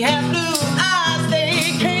 she had blue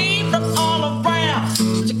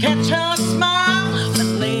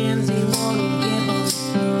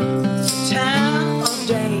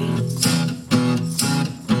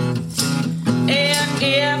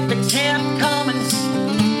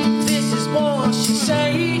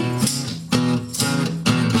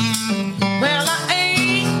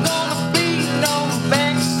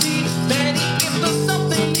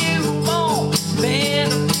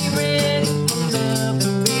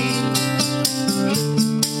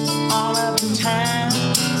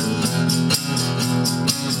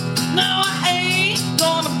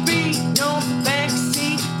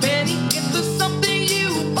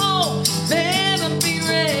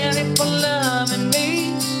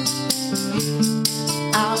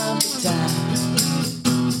the time.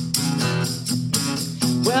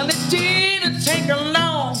 Well, it didn't take her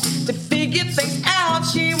long to figure things out.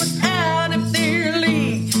 She was out of their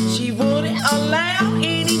league. She wouldn't allow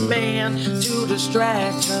any man to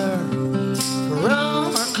distract her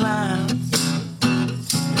from her climb.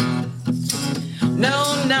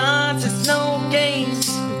 No nonsense, no games.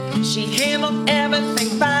 She handled everything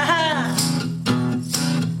fine.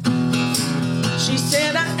 She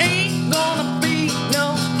said, I ain't gonna be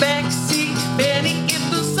no backseat Betty.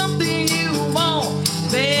 If there's something you want,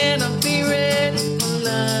 better be ready for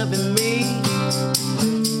loving me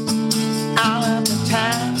all of the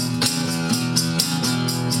time.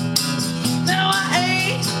 Now I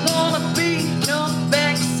ain't gonna be no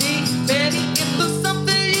backseat Betty. If there's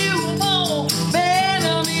something you want,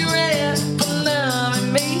 better be ready for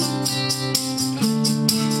loving me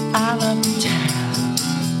all of the time.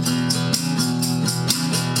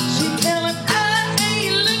 She tell him I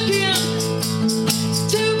ain't looking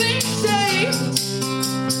to be saved.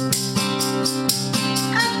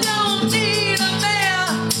 I don't need a man,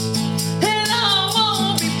 and I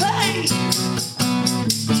won't be paid.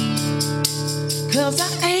 'Cause I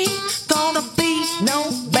ain't gonna be no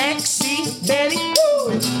backseat Betty.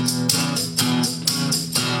 Woo.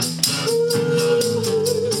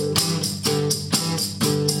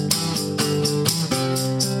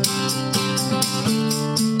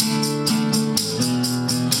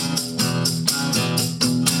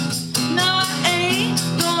 No, I ain't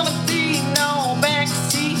gonna be no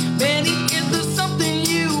backseat Betty. If there's something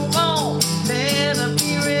you want, better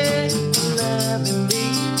be ready for loving me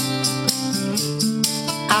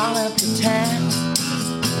all of the time.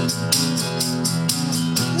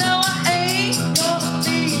 No, I ain't gonna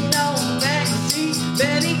be no backseat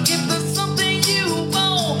Betty. If there's something you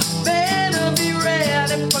want, better be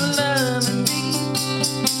ready for loving me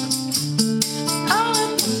all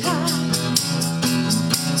of the time.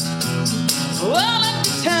 All of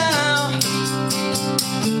the time.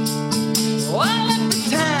 All of the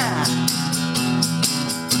time.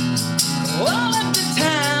 All of the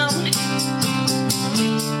time.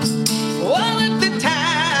 All of the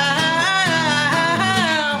time.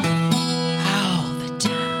 All the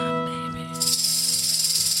time, baby.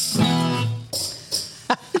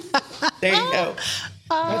 There you go.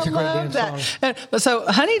 That's a great dance song. So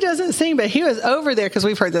Honey doesn't sing, but he was over there because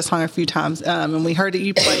we've heard this song a few times, and we heard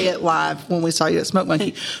you play it live when we saw you at Smoke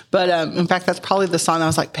Monkey. But in fact, that's probably the song I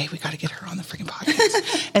was like, babe, we got to get her on the freaking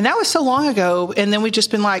podcast. And that was so long ago, and then we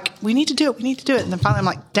just been like, we need to do it, we need to do it. And then finally I'm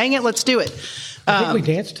like, dang it, let's do it. I think we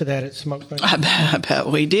danced to that at Smoke Monkey. I bet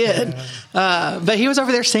we did. But he was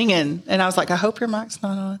over there singing, and I was like, I hope your mic's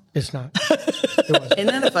not on. It's not. It wasn't. Isn't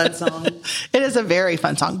that a fun song? It is a very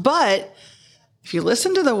fun song. But if you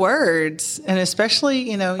listen to the words, and especially,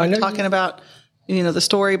 you're talking about, the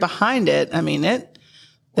story behind it, I mean, there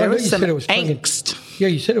was some angst. Yeah,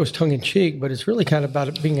 you said it was tongue in cheek, but it's really kind of about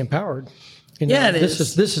it being empowered. Yeah, it this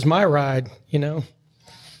is. This is my ride,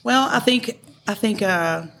 Well, I think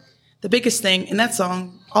the biggest thing in that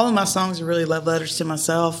song, all of my songs are really love letters to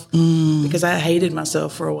myself because I hated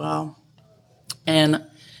myself for a while. And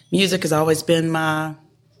music has always been I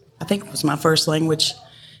think it was my first language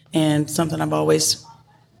and something I've always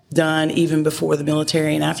done even before the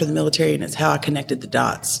military and after the military, and it's how I connected the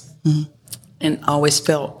dots. And always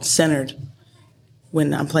felt centered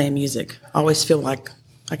when I'm playing music. I always feel like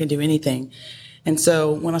I can do anything. And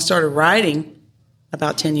so when I started writing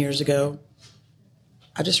about 10 years ago,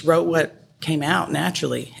 I just wrote what came out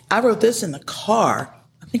naturally. I wrote this in the car.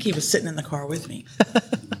 I think he was sitting in the car with me.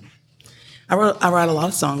 I write a lot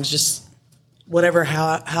of songs, just whatever's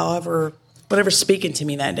speaking to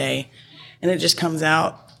me that day. And it just comes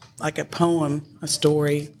out like a poem, a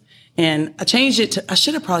story. And I changed it I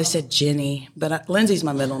should have probably said Jenny, but Lindsay's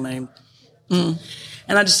my middle name. And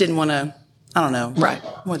I just didn't want to, I don't know. Right.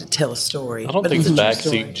 I wanted to tell a story. I don't but think it's a true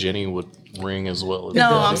story. backseat Jenny would ring as well as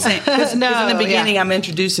No, I'm saying, because in the beginning I'm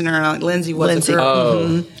introducing her and I'm like, Lindsay was a girl.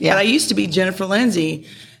 Oh. Yeah. But I used to be Jennifer Lindsay.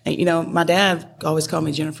 And, my dad always called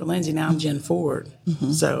me Jennifer Lindsay. Now I'm Jenn Ford.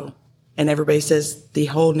 So, and everybody says the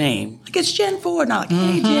whole name. Like, it's Jenn Ford. And I'm like,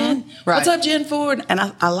 hey, Jen. Right. What's up, Jenn Ford? And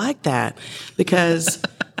I like that because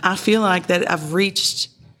I feel like that I've reached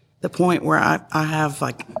the point where I have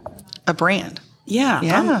like A brand. Yeah.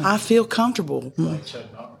 Yeah. I feel comfortable.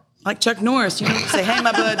 Like Chuck Norris. You say, hey,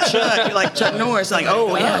 my bud Chuck. You're like Chuck Norris. Like,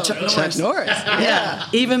 oh, yeah, Chuck Norris. Chuck Norris. Yeah.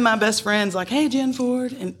 Even my best friend's like, hey, Jenn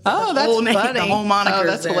Ford. And Oh, the that's whole name, funny. The whole moniker. Oh,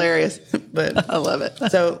 that's there. hilarious. But I love it.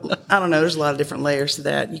 so, I don't know. There's a lot of different layers to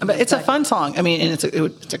that. But it's a fun song. I mean, and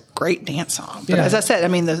it's a great dance song. But Yeah. as I said, I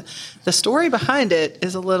mean, the story behind it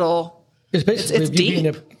is a little It's basically it's you being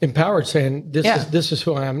deep. empowered, saying this Yeah. is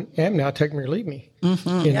who I am now. Take me or leave me.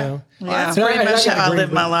 Mm-hmm. You know. Well, that's And pretty much gotta how I agree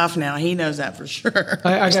live my with- life now. He knows that for sure.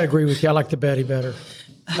 I got to agree with you. I like the Betty better.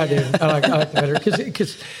 I do. I like the better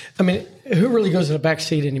because I mean, who really goes in the back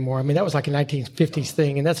seat anymore? I mean, that was like a 1950s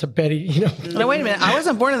thing, and that's a Betty. You know. No, wait a minute. I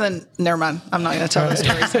wasn't born in the. Never mind. I'm not going to tell that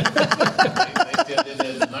story. They still did that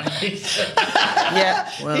in the 90s. Yeah.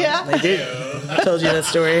 Well, Yeah. they did. I told you that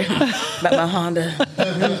story about my Honda.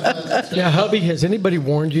 Now, hubby, has anybody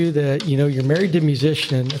warned you that you're married to a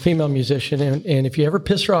musician, a female musician, and if you ever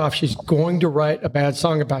piss her off, she's going to write a bad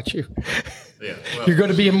song about you? Yeah, well, You're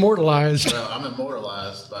going to be immortalized. well, I'm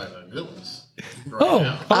immortalized by the good ones. Right Oh,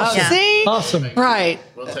 now. awesome! Yeah. See? Awesome. Right.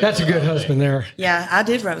 We'll take That's a that good all day. husband there. Yeah, I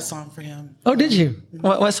did write a song for him. Oh, did you?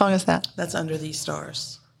 What song is that? That's Under These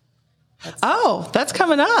Stars. Oh, that's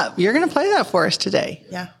coming up. You're going to play that for us today.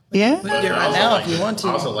 Yeah. Yeah. We can do it I right also now like- if you want I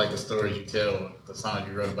to. also like the stories you tell, the songs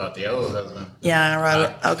you wrote about the old husband. Yeah,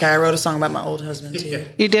 I wrote a song about my old husband too.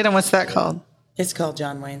 You did, and what's that called? It's called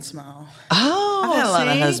John Wayne Smile. Oh, I've had a lot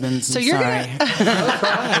of see? husbands. So I'm you're sorry.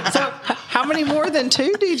 gonna. So how many more than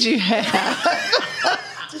two did you have?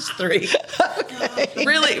 Just 3.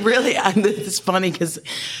 Really, it's funny because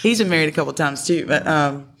he's been married a couple times too.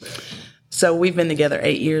 But so we've been together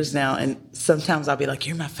 8 years now, and sometimes I'll be like,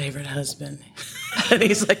 "You're my favorite husband," and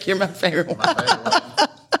he's like, "You're my favorite wife."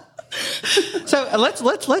 So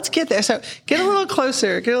let's get there. So get a little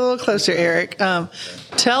closer. Get a little closer, Eric.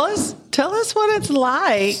 Tell us what it's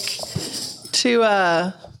like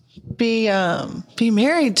to be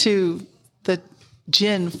married to the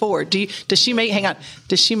Jenn Ford. Does she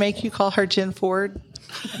make you call her Jenn Ford?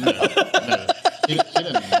 No. She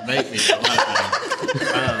didn't make me a lot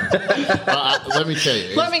of things. Let me tell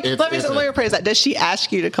you. Let me rephrase that. Does she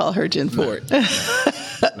ask you to call her Jenn Ford?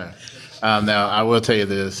 No. Now, I will tell you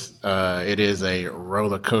this. It is a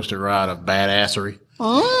roller coaster ride of badassery.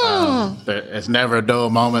 It's never a dull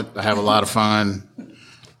moment. I have a lot of fun.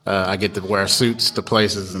 I get to wear suits to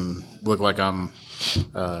places and look like I'm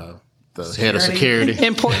the head of security.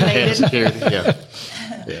 Important. Head of security, yeah.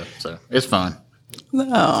 Yeah, so it's fun.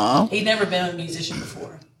 Oh. He'd never been a musician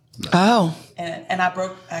before, Oh. and I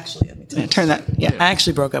broke. Actually, let me tell you. Turn that. Yeah. I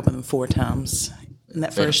actually broke up with him 4 times in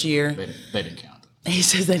that first year. They didn't count. He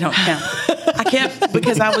says they don't count. I can't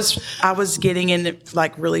because I was getting into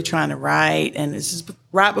like really trying to write, and this is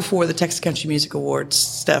right before the Texas Country Music Awards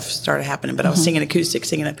stuff started happening. But I was singing acoustic,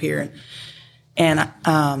 singing up here, and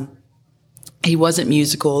he wasn't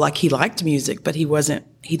musical. Like he liked music, but he wasn't.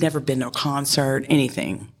 He'd never been to a concert,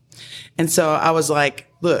 anything. And so I was like,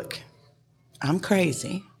 "Look, I'm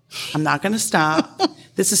crazy. I'm not going to stop.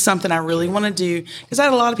 This is something I really want to do." Because I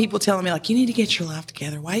had a lot of people telling me, like, "You need to get your life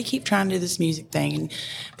together. Why do you keep trying to do this music thing?" And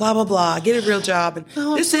blah, blah, blah. Get a real job. And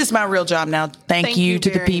this is my real job now. Thank you to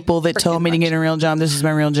the very people that told me to get a real job. This is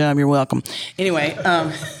my real job. You're welcome. Anyway. And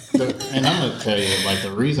I'm going to tell you, like,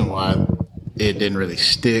 the reason why it didn't really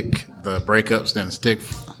stick, the breakups didn't stick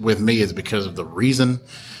with me is because of the reason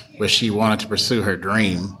where she wanted to pursue her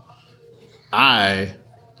dream. I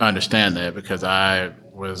understand that because I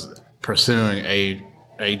was pursuing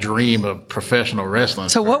a dream of professional wrestling.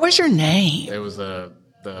 So what was your name? It was the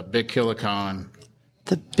Big Killer Con.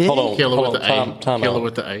 The big. Hold on, Killer hold with on, the A. time Killer out.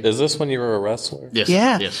 with the A. Is this when you were a wrestler? Yes.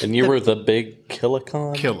 Yeah. Yes. And you were the big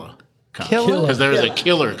Killicon? Killer Con. Killer? Because there's a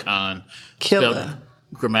Killer Con. Killer. spelled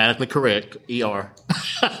grammatically correct. ER.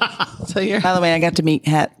 So you're. By the way, I got to meet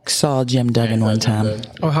Hacksaw Jim Duggan one time.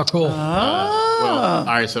 Oh, how cool! Well, all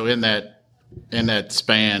right. So in that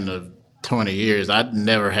span of 20 years, I'd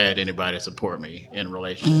never had anybody support me in a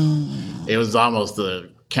relationship. It was almost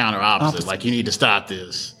the counter opposite. Like, you need to stop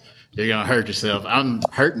this. You're going to hurt yourself. I'm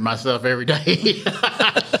hurting myself every day.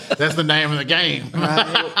 That's the name of the game.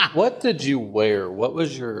 What did you wear? What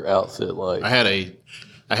was your outfit like? I had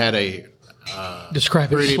a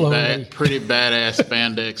Describe it pretty slowly. pretty badass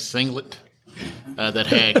spandex singlet that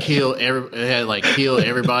had kill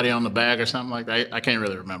everybody on the back or something like that. I can't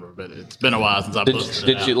really remember, but it's been a while since I posted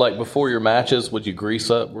it Did you, out. like, before your matches, would you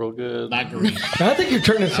grease up real good? Not grease. I think you're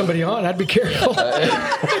turning somebody on. I'd be careful.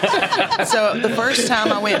 So the first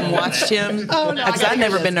time I went and watched him, because I'd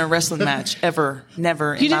never been to a wrestling match ever,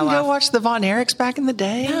 never You in my didn't life. go watch the Von Erichs back in the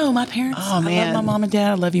day? No, my parents. Oh, I man. love my mom and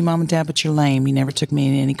dad. I love you, mom and dad, but you're lame. You never took me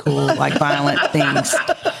in any cool, like, violent things.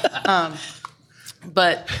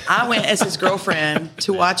 But I went as his girlfriend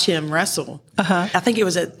to watch him wrestle. I think it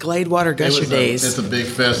was at Gladewater Gusher Days. It's a big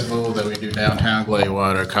festival that we do downtown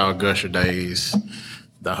Gladewater called Gusher Days.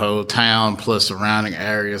 The whole town plus surrounding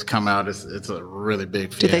areas come out. It's a really big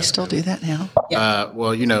fiesta. Do they still do that now?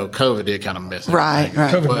 Well, COVID did kind of mess it up. Right.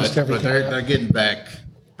 COVID messed But everything they're getting back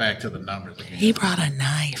to the numbers again. He brought a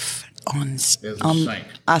knife Shank.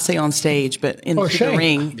 I say on stage, but in the shank.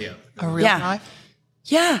 ring. Yeah. A real knife?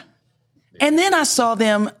 Yeah. And then I saw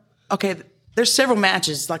them, okay, there's several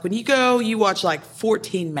matches. Like when you go, you watch like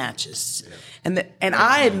 14 matches. Yeah. And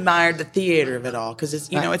I admired the theater of it all because it's,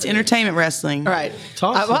 it's entertainment wrestling. Right.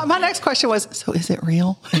 Awesome. My next question was, so is it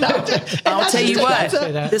real? I'll tell you what,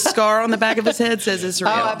 this scar on the back of his head says it's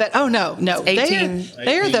real. Oh, I bet. Oh, no. They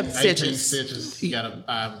are the 18 stitches. stitches. You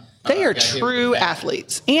gotta, They are true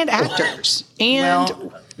athletes and actors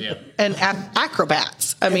and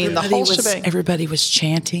acrobats. I mean, the whole shebang. Everybody was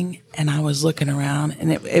chanting, and I was looking around,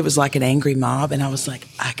 and it was like an angry mob, and I was like,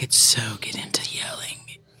 I could so get into yelling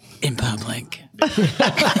in public.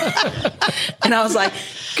 And I was like,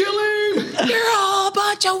 kill him! You're all a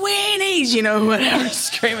bunch of weenies, whatever,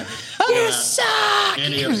 screaming. You suck!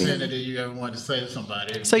 Any obscenity you ever wanted to say to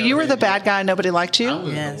somebody. So you were the bad guy and nobody liked you? I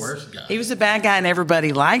was the worst guy. He was the bad guy and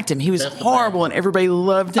everybody liked him. He was horrible and everybody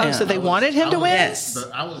loved him. Oh, so they wanted him to win? Yes.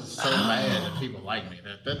 But I was so mad that people liked me.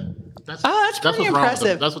 That's pretty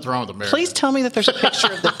impressive. That's what's wrong with America. Please tell me that there's a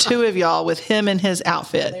picture of the two of y'all with him in his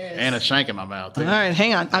outfit. And a shank in my mouth, too. All right,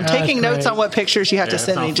 hang on. I'm taking notes on what pictures you have to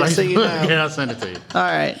send me, just so you know. Yeah, I'll send it to you. All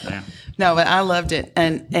right. Yeah. No, but I loved it.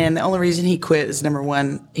 And the only reason he quit is, number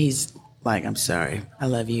one, he's like, I'm sorry. I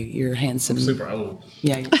love you. You're handsome. Super old.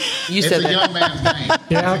 Yeah, you It's said a that. young man's game.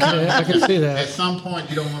 Yeah, I can see At that. some point,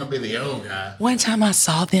 you don't want to be the old guy. One time I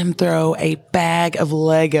saw them throw a bag of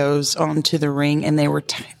Legos onto the ring, and they were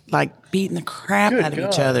beating the crap out of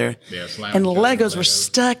each other. Yeah, slamming and the each other with Legos were Legos.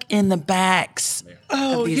 stuck in the backs.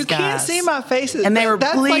 Oh, of these you can't guys. see my faces. And they were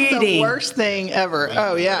That's like the bleeding. worst thing ever.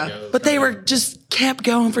 Oh, yeah. But they were just kept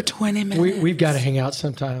going for 20 minutes. We've got to hang out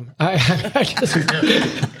sometime. And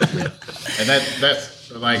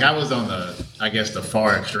that's like, I was on the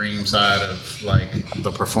far extreme side of like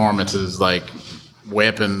the performances, like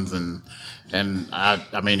weapons and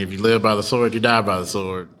I mean, if you live by the sword, you die by the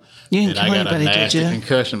sword. You And didn't I kill got a anybody, did nasty you?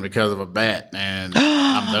 concussion because of a bat, and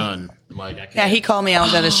I'm done. Like, I can't. Yeah, he called me. I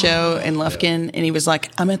was at a show in Lufkin, and he was like,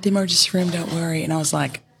 I'm at the emergency room, don't worry. And I was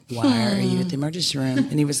like, why are you at the emergency room?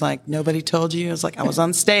 And he was like, nobody told you? I was like, I was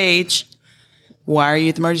on stage. Why are you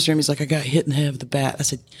at the emergency room? He's like, I got hit in the head with a bat. I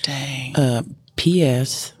said, Dang.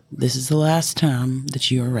 P.S., this is the last time that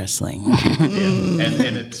you are wrestling. And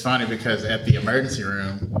it's funny because at the emergency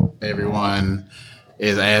room, everyone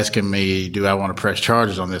is asking me, do I want to press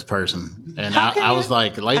charges on this person? And I was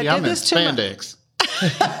like, lady, I'm in spandex.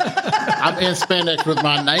 I'm in spandex with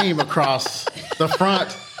my name across the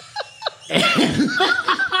front.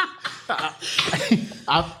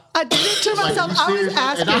 I did it to myself. I was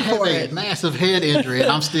asking and I for have it. a massive head injury, and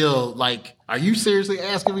I'm still like, are you seriously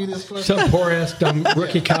asking me this question? Some poor ass dumb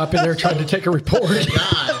rookie cop in there trying to take a report.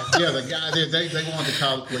 The guy, they wanted to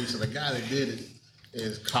call the police, so the guy that did it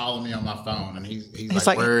is calling me on my phone, and he's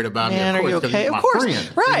like worried about man, me. are you Of course, 'cause okay? he's Of my course.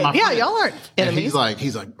 friend. Right. He's my Yeah, friend. y'all aren't And enemies.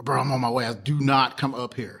 he's like, bro, I'm on my way. Do not come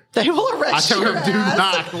up here. They will I arrest told your him, do ass.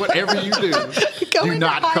 not, whatever you do, Go do into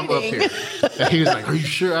not come up hiding. here. And he was like, are you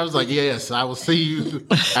sure? I was like, yes, I will see you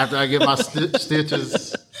after I get my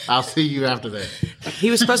stitches. I'll see you after that.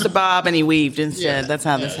 He was supposed to bob, and he weaved instead. Yeah. That's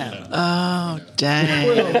how this happened. Oh,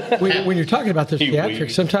 dang. When you're talking about those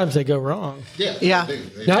theatrics, sometimes they go wrong. Yeah. They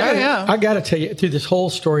do. Now, yeah. I got to tell you, through this whole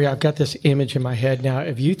story, I've got this image in my head now.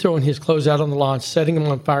 If you throwing his clothes out on the lawn, setting them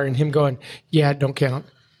on fire, and him going, yeah, don't count.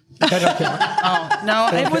 That don't count. Oh,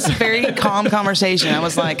 no, it was a very calm conversation. I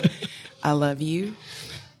was like, I love you.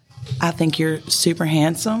 I think you're super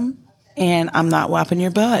handsome, and I'm not wiping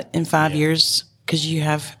your butt in 5 years because you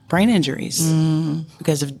have brain injuries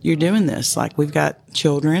because of you're doing this. Like, we've got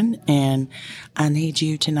children, and I need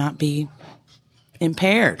you to not be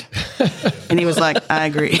impaired. And he was like, I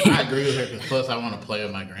agree. I agree with her, 'cause plus I want to play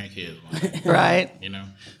with my grandkids. Right. You know?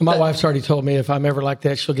 My wife's already told me if I'm ever like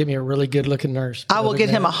that, she'll get me a really good looking nurse. I will get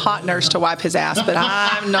him a hot nurse to wipe his ass, but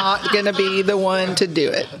I'm not going to be the one to do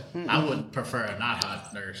it. I would prefer a not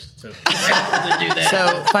hot nurse to do that.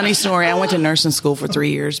 So, funny story, I went to nursing school for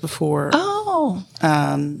 3 years before. Oh.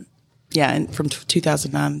 Yeah, and from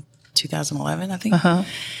 2009, 2011, I think.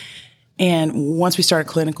 And once we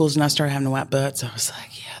started clinicals and I started having to wipe butts, I was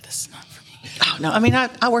like, yeah, this is not for me. Oh, no. I mean,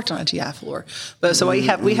 I worked on a GI floor, but so I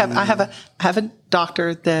have a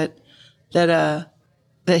doctor that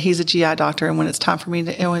he's a GI doctor, and when it is time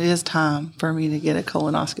for me to get a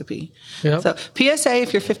colonoscopy. Yep. So PSA,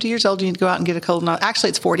 if you're 50 years old, you need to go out and get a colonoscopy. Actually,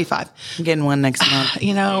 it's 45. I'm getting one next month.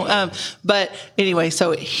 But anyway,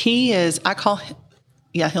 so I call him,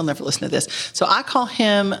 he'll never listen to this. So I call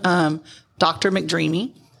him Dr.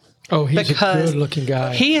 McDreamy. Oh, he's a Because good looking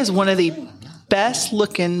guy. he is one of the best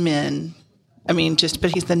looking men I mean,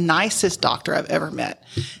 but he's the nicest doctor I've ever met.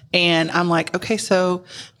 And I'm like, okay, so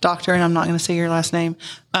doctor, and I'm not going to say your last name.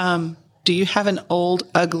 Do you have an old,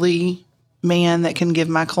 ugly man that can give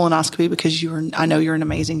my colonoscopy? Because I know you're an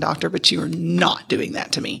amazing doctor, but you are not doing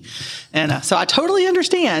that to me. And so I totally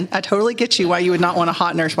understand. I totally get you why you would not want a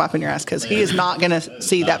hot nurse wiping your ass, because he is not going to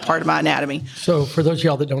see that part of my anatomy. So for those of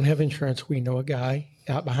y'all that don't have insurance, we know a guy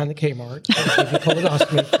out behind the Kmart that gives you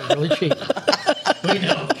colonoscopy for really cheap.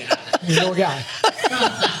 We know a guy.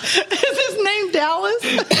 Is his name Dallas?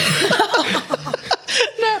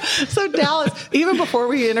 No. So Dallas, even before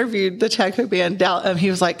we interviewed the Chaco band, he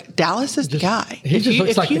was like, Dallas is the guy. He just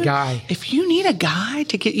looks like the guy. If you need a guy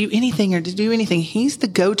to get you anything or to do anything, he's the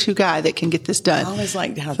go-to guy that can get this done. I always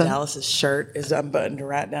liked how Dallas's shirt is unbuttoned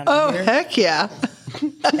right down here. Oh, heck yeah.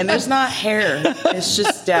 And there's not hair. It's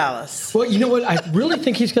just Dallas. Well, you know what? I really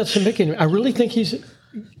think he's got some Mickey in him. I really think his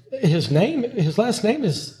last name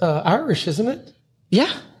is Irish, isn't it?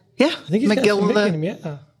 Yeah. Yeah. I think he's got some Mickey in him,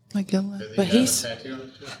 yeah. But he's...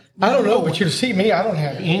 I don't know, but you see me, I don't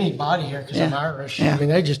have any body hair because I'm Irish. Yeah. I mean,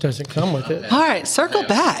 that just doesn't come with it. All right, circle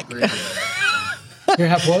back. You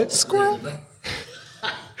have what? Squirrel.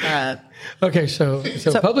 Okay, so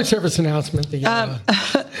public service announcement.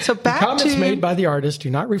 So back the comments to made by the artist do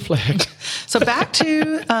not reflect. So back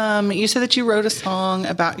to you said that you wrote a song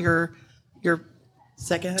about your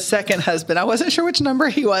second husband. I wasn't sure which number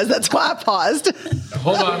he was. That's why I paused.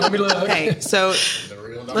 Hold on, let me look. Okay, so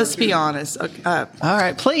let's be honest. All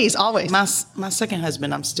right, please, always. My second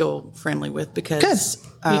husband, I'm still friendly with because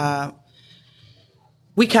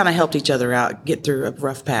we kind of helped each other out get through a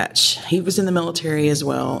rough patch. He was in the military as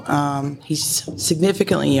well. He's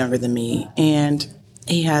significantly younger than me, and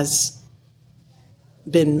he has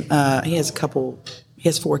been. He has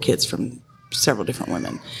 4 kids from several different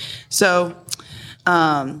women. So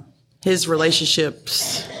his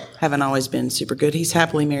relationships haven't always been super good. He's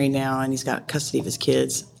happily married now, and he's got custody of his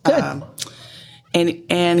kids. Good.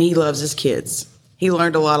 And he loves his kids. He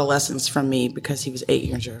learned a lot of lessons from me because he was 8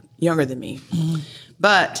 years younger than me. Mm-hmm.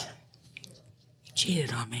 But he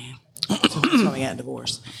cheated on me. So we got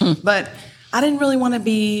divorced. But I didn't really want to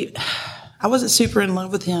be, I wasn't super in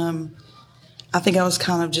love with him. I think I was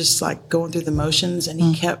kind of just like going through the motions, and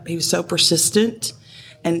he was so persistent.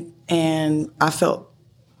 And I felt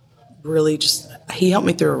really he helped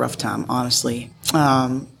me through a rough time, honestly,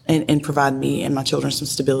 and provided me and my children some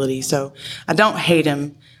stability. So I don't hate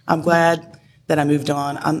him. I'm glad that I moved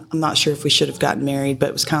on. I'm not sure if we should have gotten married, but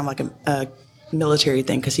it was kind of like a military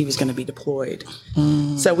thing because he was going to be deployed.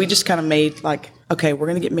 So we just kind of made like, okay, we're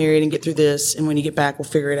going to get married and get through this, and when you get back, we'll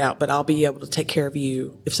figure it out. But I'll be able to take care of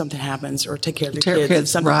you if something happens, or take care of your kids if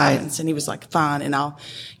something happens. And he was like, fine, and I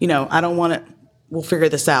don't want it. We'll figure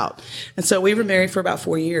this out. And so we were married for about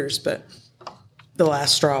 4 years, but the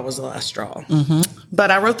last straw was the last straw. Mm-hmm.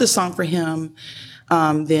 But I wrote this song for him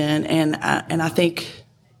then, and I think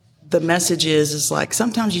the message is like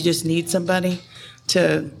sometimes you just need somebody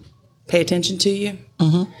to pay attention to you.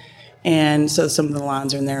 Mm-hmm. And so some of the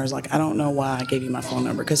lines are in there is like, I don't know why I gave you my phone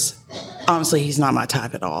number, because honestly, he's not my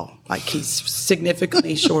type at all. Like, he's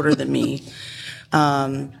significantly shorter than me.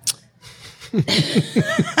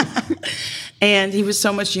 And he was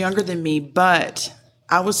so much younger than me, but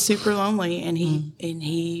I was super lonely, and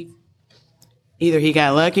he either he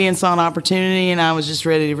got lucky and saw an opportunity and I was just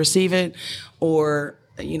ready to receive it, or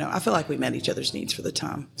I feel like we met each other's needs for the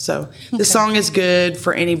time. So the song is good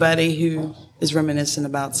for anybody who is reminiscent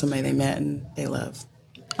about somebody they met and they love.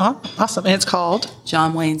 Oh, awesome. And it's called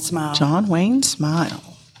John Wayne Smile. John Wayne Smile.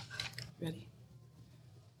 Ready?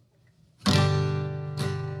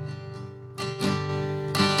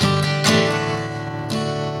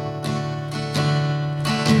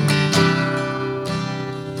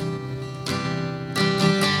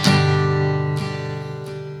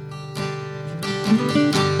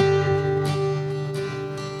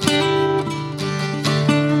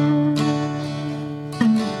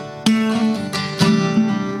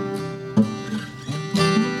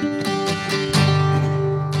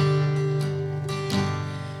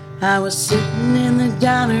 I was sitting in the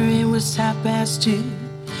diner, it was 2:30.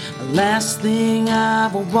 The last thing I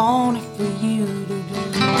ever wanted for you to do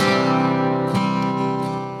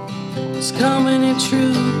was coming in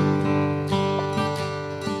true.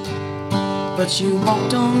 But you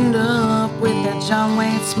walked on up with that John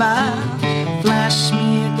Wayne smile, flashed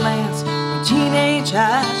me a glance with teenage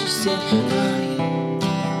eyes. You said, honey,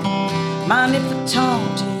 mind if I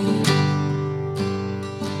talk to you?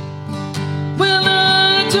 Well,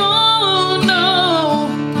 I don't know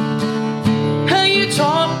how you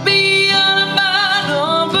taught me out of my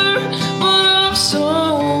number, but I'm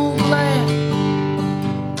so glad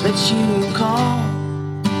that you called.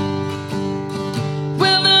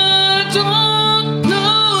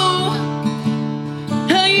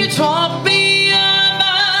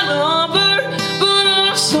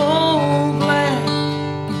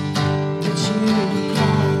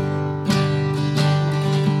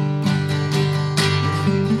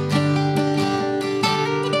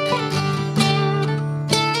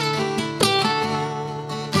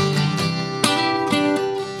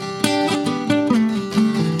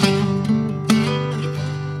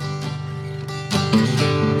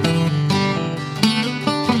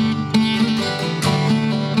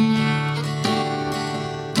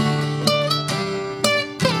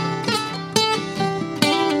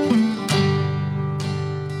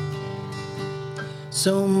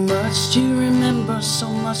 So much to remember, so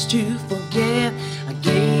much to forget. I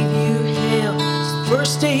gave you hell the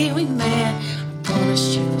first day we met. I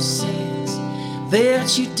punished you for sins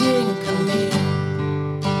that you didn't commit.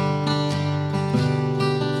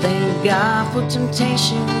 Thank God for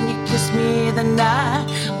temptation. You kissed me the night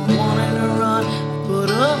I wanted to run, put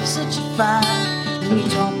up such a fight. And you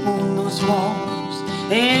toppled those walls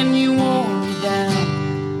and you wore me down.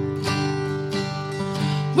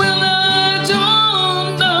 Well, I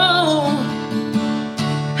don't know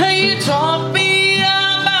how you taught me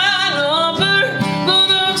about number, but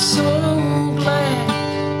I'm so glad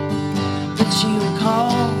that you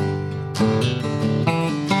called.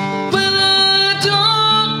 Well, I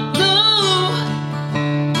don't know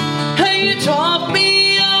how you taught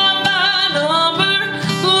me about number,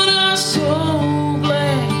 but I'm so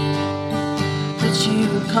glad that you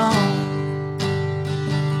called.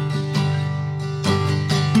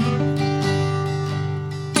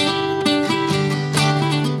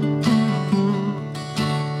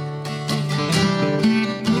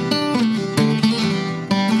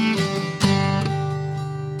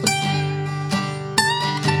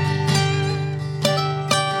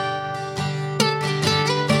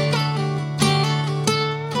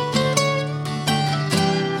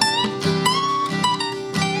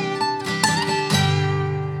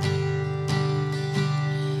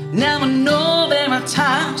 Now I know there are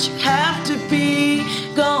times you have to be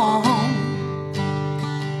gone,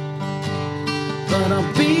 but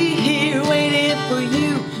I'll be here waiting for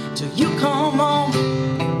you till you come home.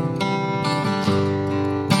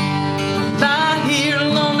 Lie here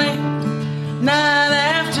lonely, night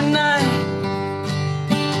after night,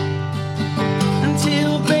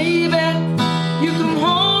 until baby you come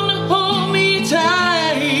home to hold me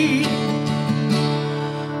tight.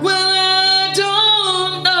 Well, I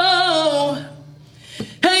don't know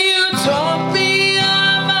how you taught me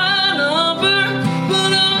my number,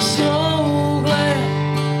 but I'm so glad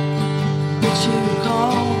that you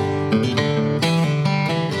called.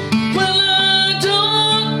 Well, I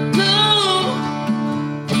don't know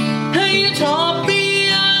how you taught me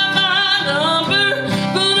my number,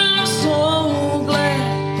 but I'm so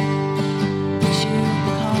glad that you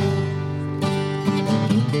called.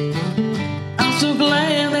 I'm so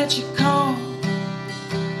glad that you called.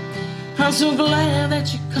 I'm so glad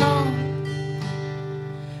that you called.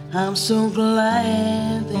 I'm so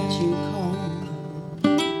glad that you called.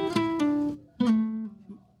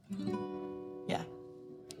 Yeah.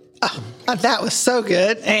 That was so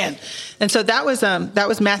good. And so that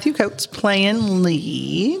was Matthew Coates playing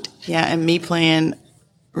lead. Yeah, and me playing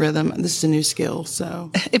rhythm. This is a new skill, so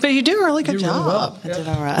But you do a really good You really job. well. I did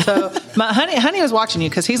all right. So my honey was watching you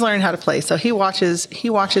because he's learning how to play. So he watches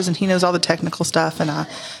and he knows all the technical stuff. And I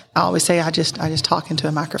always say I just talk into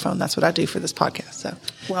a microphone. That's what I do for this podcast. So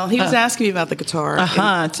Well, he was asking me about the guitar.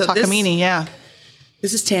 So Takamine, yeah.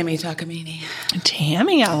 This is Tammy Takamine.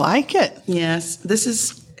 Tammy, I like it. Yes, this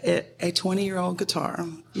is a 20-year-old guitar,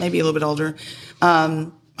 maybe a little bit older.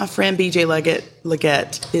 My friend BJ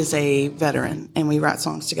Leggett is a veteran, and we write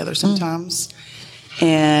songs together sometimes.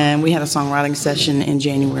 And we had a songwriting session in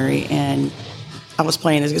January, and I was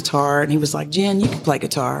playing his guitar, and he was like, "Jen, you can play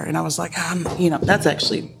guitar." And I was like, that's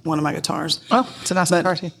actually one of my guitars. Oh, it's a nice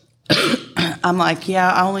guitar too. I'm like,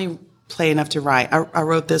 yeah, I only play enough to write. I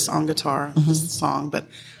wrote this on guitar, this song, but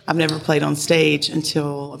I've never played on stage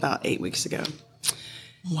until about 8 weeks ago.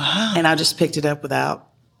 Wow. And I just picked it up without,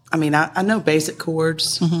 I know basic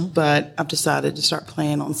chords, but I've decided to start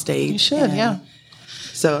playing on stage. You should, yeah.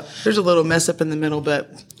 So there's a little mess up in the middle,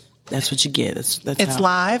 but that's what you get. That's It's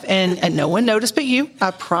live, and no one noticed but you.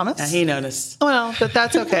 I promise. Yeah, he noticed. Well, but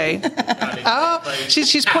that's okay.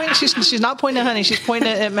 She's pointing. She's not pointing at Honey. She's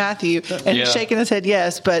pointing at Matthew and shaking his head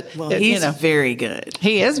yes. But He's very good.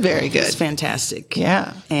 He is very good. He's fantastic.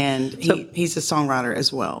 Yeah, and he's a songwriter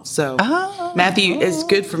as well. So Matthew is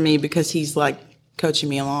good for me because he's like coaching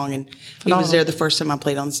me along, and he was there the first time I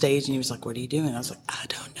played on stage, and he was like, "What are you doing?" I was like, "I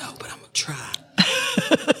don't know, but I'm gonna try."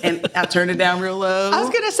 And I turned it down real low. I was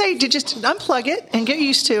gonna say to just unplug it and get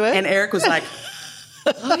used to it. And Eric was like,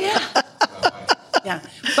 "Oh yeah." Yeah,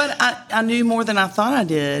 but I knew more than I thought I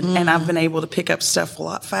did, and I've been able to pick up stuff a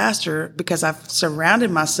lot faster because I've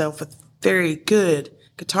surrounded myself with very good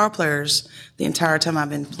guitar players the entire time I've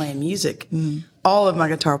been playing music. All of my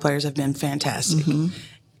guitar players have been fantastic.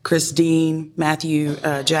 Chris Dean, Matthew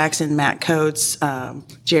Jackson, Matt Coates,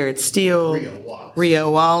 Jared Steele, Rio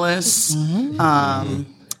Wallace,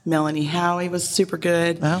 Melanie Howie was super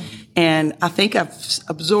good. Wow. And I think I've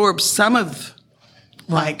absorbed some of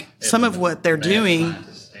what they're doing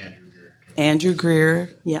Andrew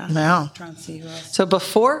Greer. Yeah. Wow. Trying to see who else. So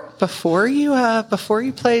before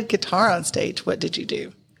you played guitar on stage, what did you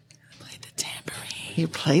do? I played the tambourine. You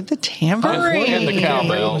played the tambourine. And the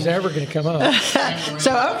cowbell. Was ever going to come up?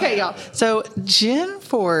 So, okay, y'all. So Jenn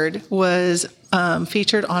Ford was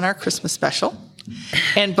featured on our Christmas special.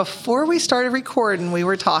 And before we started recording, we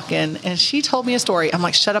were talking, and she told me a story. I'm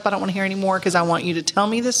like, shut up, I don't want to hear any more because I want you to tell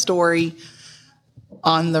me this story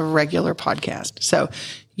on the regular podcast. So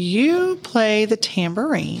you play the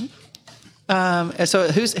tambourine.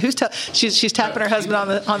 So she's tapping her husband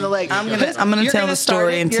on the leg. I'm gonna tell the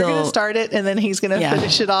story until you're gonna start it, and then he's gonna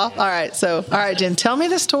finish it off. All right, Jenn, tell me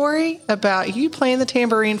the story about you playing the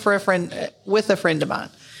tambourine for a friend with a friend of mine.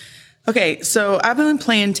 Okay, so I've been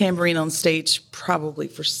playing tambourine on stage probably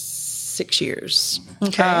for 6 years.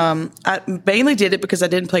 Okay. I mainly did it because I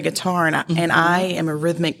didn't play guitar, and I am a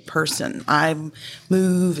rhythmic person. I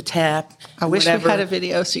move, tap. I wish we had a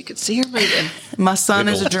video so you could see her moving. My son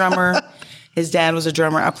is a drummer. His dad was a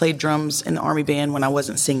drummer. I played drums in the Army band when I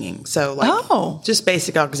wasn't singing. So, just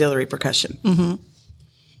basic auxiliary percussion. Mm-hmm.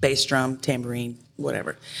 Bass drum, tambourine,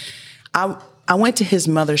 whatever. I went to his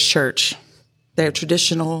mother's church. They're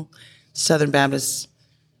traditional Southern Baptist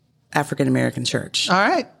African-American church. All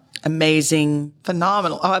right. Amazing.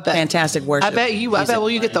 Phenomenal. Oh, I bet. Fantastic worship. I bet you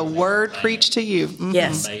get the word preached to you. Mm-hmm.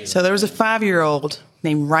 Yes. So there was a 5-year-old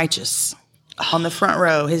named Righteous on the front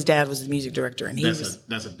row. His dad was the music director, and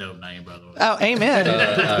that's a dope name, by the way. Oh, amen.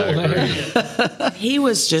 He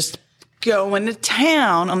was just going to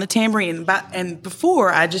town on the tambourine. And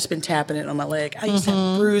before, I'd just been tapping it on my leg. I used to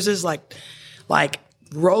have bruises like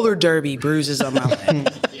roller derby bruises on my leg.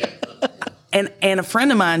 And a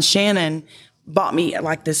friend of mine, Shannon, bought me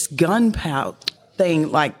like this gun pouch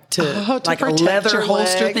thing, like a leather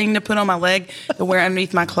holster thing to put on my leg to wear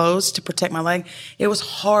underneath my clothes to protect my leg. It was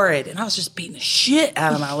horrid, and I was just beating the shit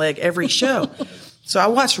out of my leg every show. So I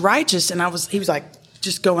watched Righteous, and he was like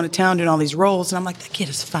just going to town doing all these rolls, and I'm like, that kid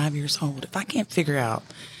is 5 years old. If I can't figure out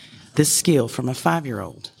this skill from a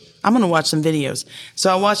 5-year-old, I'm going to watch some videos.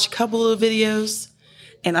 So I watched a couple of videos.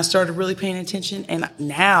 And I started really paying attention, and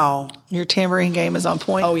now your tambourine game is on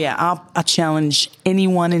point. Oh yeah, I challenge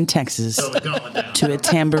anyone in Texas to a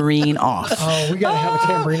tambourine off. Oh, we got to have a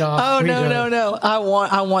tambourine off. Oh no!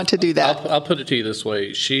 I want to do that. I'll put it to you this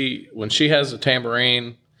way: when she has a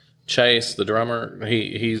tambourine, Chase, the drummer,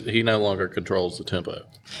 he no longer controls the tempo.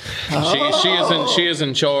 She is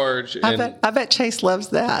in charge. I bet Chase loves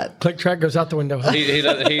that. Click track goes out the window. He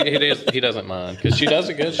doesn't mind because she does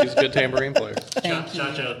it good. She's a good tambourine player.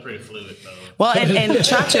 Chacho is pretty fluid though. Well, and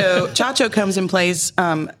Chacho comes and plays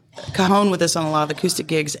cajon with us on a lot of acoustic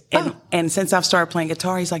gigs, and since I've started playing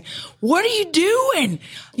guitar, he's like, "What are you doing?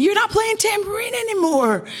 You're not playing tambourine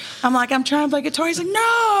anymore." I'm like, "I'm trying to play guitar." He's like,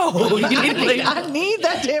 "No, you need to play. I need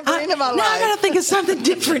that tambourine in my life. Now I gotta think of something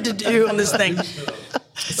different to do on this thing."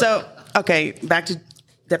 So, okay, back to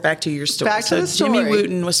your story. Back to the story. Jimmy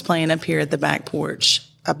Wooten was playing up here at the back porch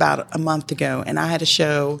about a month ago, and I had a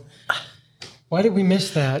show. Why did we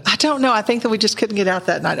miss that? I don't know. I think that we just couldn't get out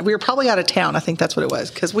that night. We were probably out of town. I think that's what it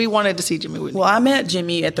was because we wanted to see Jimmy Wooten. Well, I met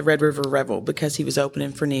Jimmy at the Red River Revel because he was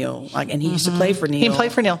opening for Neil, and he used to play for Neil. He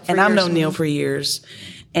played for Neil, and I've known Neil for years.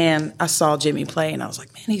 And I saw Jimmy play, and I was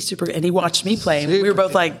like, "Man, he's super good." And he watched me play. And we were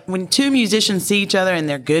both like, when two musicians see each other and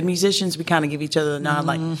they're good musicians, we kind of give each other the nod,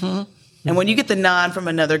 like. And when you get the nod from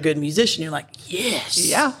another good musician, you're like, "Yes,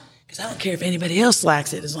 yeah." Because I don't care if anybody else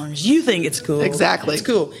likes it, as long as you think it's cool. Exactly, it's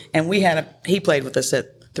cool. And he played with us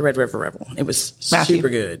at the Red River Revel. It was super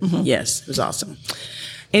good. Yes, it was awesome.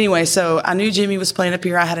 Anyway, so I knew Jimmy was playing up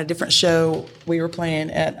here. I had a different show. We were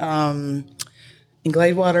playing at in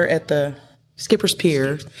Gladewater at the Skipper's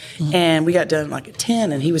Pier, and we got done like at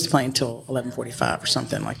 10, and he was playing till 11:45 or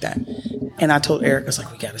something like that. And I told Eric, I was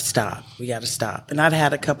like, "We got to stop." And I'd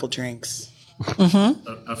had a couple drinks.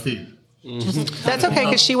 A few. That's okay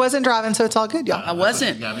because she wasn't driving, so it's all good, y'all. I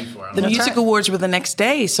wasn't. The That's music right. awards were the next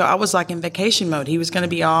day, so I was like in vacation mode. He was going to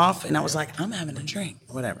be off, and I was like, "I'm having a drink,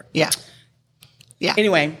 whatever." Yeah.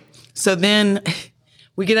 Anyway, so then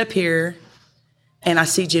we get up here, and I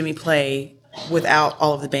see Jimmy play without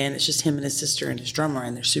all of the band. It's just him and his sister and his drummer,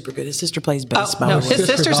 and they're super good. His sister plays bass. No, his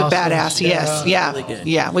sister's a badass. Yes, yeah, really good.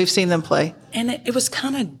 Yeah. We've seen them play, and it was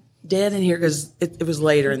kind of dead in here because it was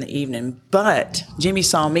later in the evening. But Jimmy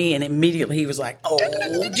saw me, and immediately he was like, "Oh,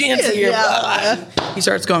 Jen's here!" Yeah. He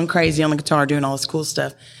starts going crazy on the guitar, doing all this cool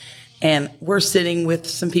stuff, and we're sitting with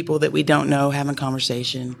some people that we don't know, having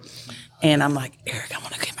conversation, and I'm like, "Eric, I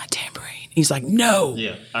want to get my tambourine." He's like, "No."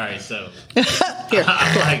 Yeah. All right. So here,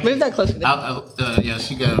 move that closer. Yeah.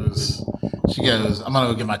 She goes. I'm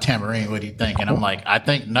gonna go get my tambourine. What do you think? And I'm like, I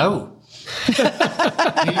think no. He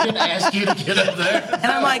didn't ask you to get up there. And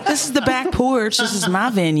I'm like, this is the back porch. This is my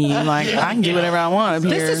venue. Like, I can do whatever I want up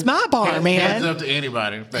here. This is my bar, Hands man. up to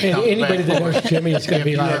anybody. Anybody that knows Jimmy is going to If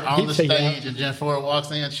be you're like, on the he'd say stage and Jenn Ford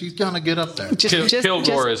walks in, she's going to get up there.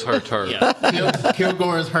 Kilgore is her turf.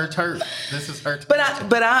 Kilgore is her turf. This is her turf.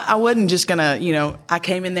 But I wasn't just gonna, I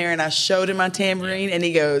came in there and I showed him my tambourine, and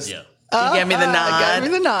he goes, he gave me the nod,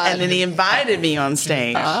 gave me the nod. and then he invited me on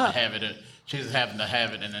stage. She was having to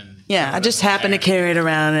have it, and then I just happened to carry it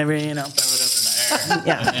around every, throw it up in the air.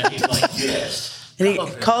 Yeah. And then he's like, yes. And he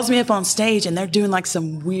calls me up on stage, and they're doing like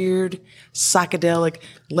some weird psychedelic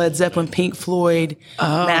Led Zeppelin, Pink Floyd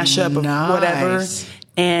mashup of whatever,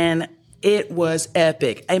 and it was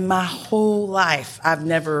epic. In my whole life, I've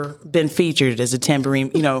never been featured as a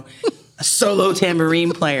tambourine, a solo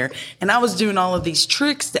tambourine player. And I was doing all of these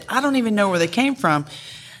tricks that I don't even know where they came from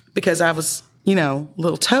because I was, a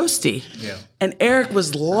little toasty. Yeah. And Eric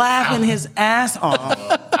was laughing his ass off.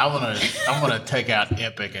 I want to take out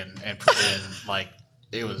epic and put in like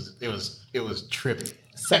it was trippy.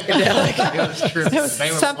 Psychedelic. It was trippy.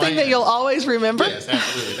 They were Something playing. that you'll always remember. Yes,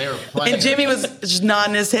 absolutely. They were playing. And Jimmy was just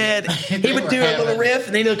nodding his head. He would do a little riff,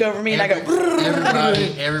 and then he'd look over me, and I go.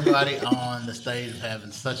 Everybody on the stage was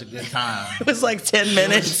having such a good time. It was like 10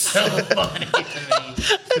 minutes. So funny to me.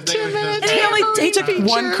 2 And he took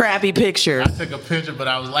one crappy picture. I took a picture, but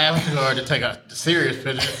I was laughing too hard to take a serious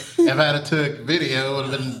picture. If I had took video, it would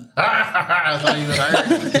have been. That's all you would have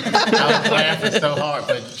heard. I was laughing so hard,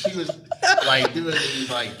 but she was like doing these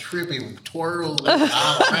like trippy twirls all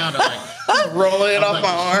around her, like Rolling it off my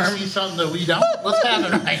arm. See something that we don't. What's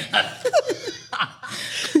happening right now?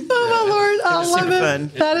 Oh my Lord, I love super it.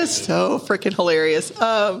 fun. That is so freaking hilarious.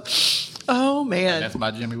 Oh man, That's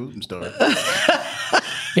my Jimmy Wooten story.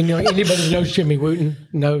 And anybody that knows Jimmy Wooten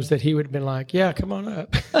knows that he would have been like, "Yeah, come on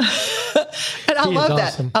up." and I He is love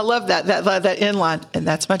that. awesome. I love that inline, and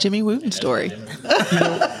that's my Jimmy Wooten story.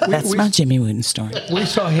 That's my Jimmy Wooten story. We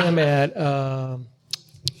saw him at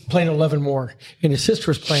playing 11 More, and his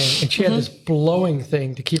sister was playing, and she had this blowing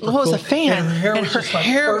thing to keep her Well, it was cool. a fan, And her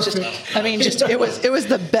hair was just like perfect. it was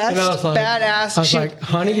the best, And I was like, badass. I was like,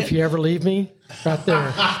 honey, if you ever leave me, right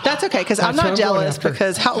there. That's okay because I'm That's what not I'm going jealous after.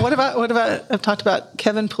 because what about I've talked about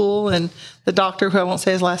Kevin Poole and the doctor who I won't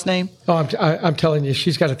say his last name. Oh, I'm telling you,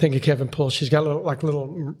 she's got to think of Kevin Poole. She's got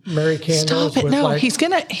little Mary candles. Stop it! with No, like, he's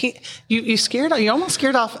gonna. You almost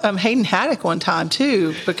scared off Hayden Haddock one time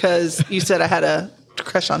too because you said I had a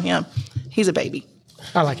crush on him. He's a baby.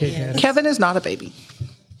 I like it. Kevin is not a baby.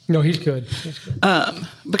 No, he's good. He's good.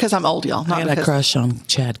 Because I'm old, y'all. Not I got a because. crush on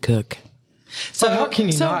Chad Cook. So How can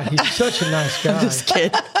you not? He's such a nice guy. Just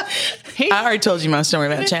kidding. I already told you my story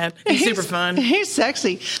about Chad. He's super fun. He's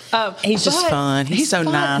sexy. He's just but fun. He's so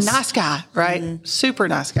fun. nice. Nice guy, right? Super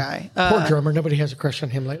nice guy. Poor drummer. Nobody has a crush on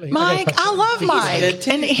him lately. Mike, I love Mike,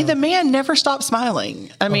 and the man never stopped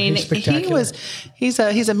smiling. I mean, he's spectacular. he's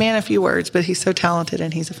a man of few words, but he's so talented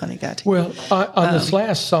and he's a funny guy too. Well, on this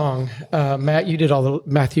last song, Matthew, you did all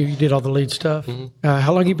the lead stuff.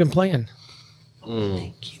 How long have you been playing?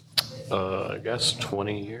 Thank you. I guess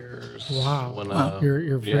 20 years. Wow. When,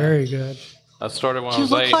 You're very good. I started when I You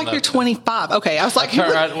was look 8. like and you're 25. Okay, I was like,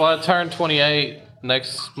 I turned 28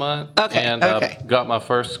 next month. Okay, And okay. I got my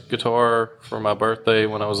first guitar for my birthday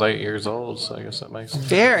when I was 8 years old. So I guess that makes sense.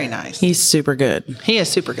 very nice. He's super good. He is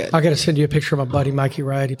super good. I got to send you a picture of my buddy Mikey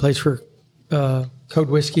Wright. He plays for Code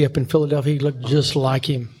Whiskey up in Philadelphia. He looked just like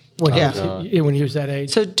him when he was that age.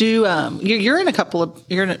 So you're in a couple of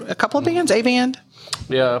bands, a band.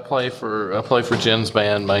 Yeah, I play for Jen's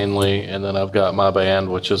band mainly, and then I've got my band,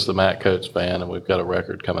 which is the Matt Coates band, and we've got a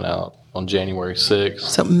record coming out on January 6th.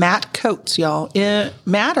 So Matt Coates, y'all.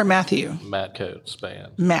 Matt or Matthew? Matt Coates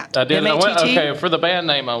band. Matt. I did. M-A-T-T? Okay, for the band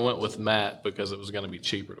name, I went with Matt because it was going to be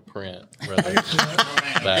cheaper to print. Rather than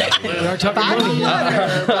Matt. We are talking money.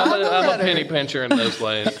 I'm a penny pincher in those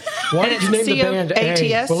ways. Why did you name the band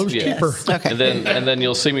C-O-A-T-S? A? Well, it was Yes. cheaper. Okay. And then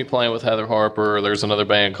you'll see me playing with Heather Harper. There's another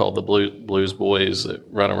band called the Blues Boys that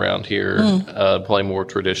run around here. Play more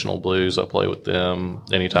traditional blues. I play with them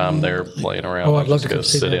anytime they're playing around. Oh, I I'd love just to go come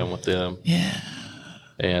see sit them. in with them. Yeah.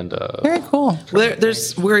 And Very cool.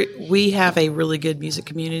 We have a really good music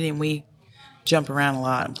community, and we jump around a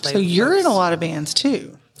lot. And play So with you're folks. in a lot of bands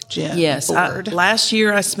too, Jenn. Yes. Ford. Last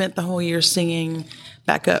year, I spent the whole year singing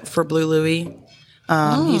backup for Blue Louie.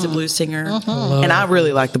 He's a blues singer, and I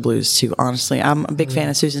really like the blues too. Honestly, I'm a big fan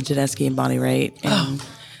of Susan Tedeschi and Bonnie Raitt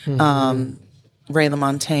and Ray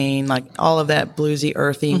LaMontagne, like all of that bluesy,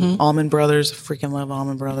 earthy. Allman Brothers, freaking love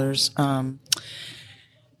Allman Brothers.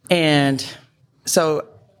 And so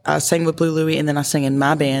I sang with Blue Louie, and then I sang in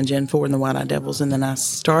my band, Jenn Ford and the White Eyed Devils, and then I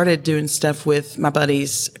started doing stuff with my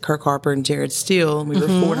buddies Kirk Harper and Jared Steele, and we were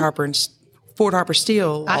Ford Harper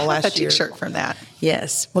Steele all last year. I have a T-shirt from that.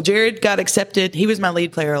 Yes. Well, Jared got accepted. He was my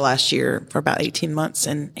lead player last year for about 18 months,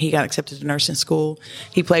 and he got accepted to nursing school.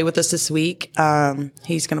 He played with us this week.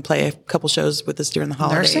 He's going to play a couple shows with us during the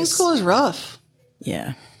holidays. Nursing school is rough.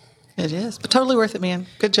 Yeah. It is, but totally worth it, man.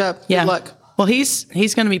 Good job. Yeah. Good luck. Well, he's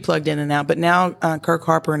going to be plugged in and out, but now Kirk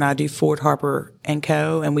Harper and I do Ford Harper and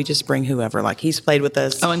Co., and we just bring whoever. Like, he's played with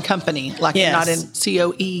us. Oh, in company, like Yes. not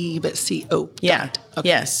in COE, but CO. Yeah. Okay.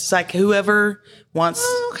 Yes. It's like whoever wants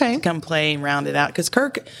okay. to come play and round it out. Because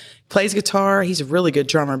Kirk plays guitar. He's a really good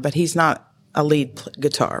drummer, but he's not a lead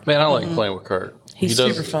guitar. Man, I like playing with Kurt. He's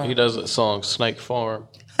super fun. He does that song Snake Farm.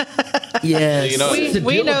 Yes. You know,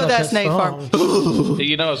 We know that Snake Farm.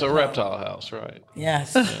 you know it's a reptile house, right?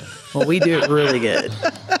 Yes. Well, we do it really good.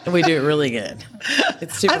 We do it really good.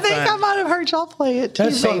 It's super I think fun. I might have heard y'all play it too,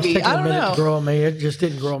 That song's maybe. taking I a don't minute know. to grow on me. It just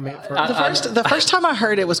didn't grow on me at first. The first time I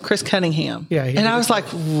heard it was Chris Cunningham. Yeah, he and did I a was good like,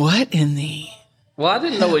 "What in the?" Well, I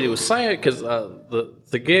didn't know what he was saying because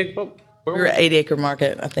the gig. We were at 8 Acre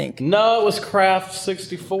Market, I think. No, it was Craft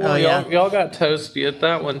 64. Oh, yeah. Y'all got toasty at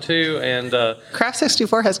that one too, and Craft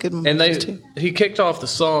 64 has good music too. he kicked off the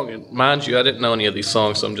song, and mind you, I didn't know any of these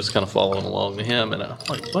songs, so I'm just kind of following along to him, and I'm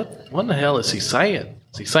like, what in the hell is he saying?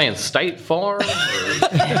 Is he saying State Farm?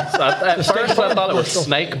 At first, I thought it was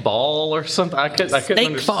Snake Ball or something. I couldn't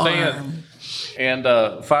understand. Farm.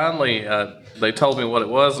 And finally, they told me what it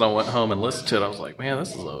was, and I went home and listened to it. I was like, man,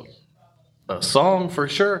 this is a song for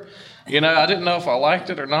sure. You know, I didn't know if I liked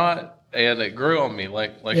it or not, and it grew on me.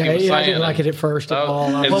 Like he was saying. I didn't like it at first at all.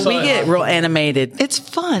 and Well, so- we get real animated. It's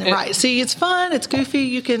fun, right? See, it's fun. It's goofy.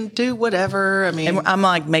 You can do whatever. I mean, And I'm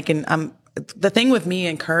like the thing with me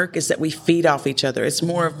and Kirk is that we feed off each other. It's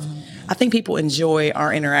more of, I think people enjoy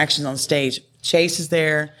our interactions on stage. Chase is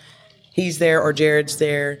there, he's there, or Jared's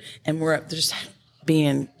there, and we're just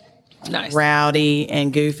being nice. rowdy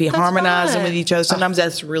and goofy, harmonizing fun. with each other. Sometimes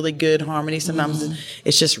that's really good harmony. Sometimes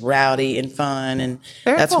it's just rowdy and fun, and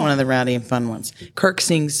Very that's cool. one of the rowdy and fun ones. Kirk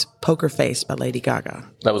sings "Poker Face" by Lady Gaga.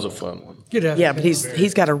 that was a fun one. Get out of Yeah, here. but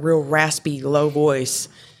he's got a real raspy, low voice,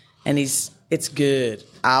 and it's good.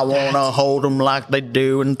 I want to hold them like they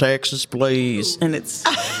do in Texas, please. And it's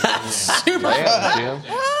super fun. Yeah,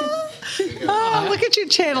 Oh, look at you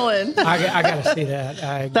channeling. I got to see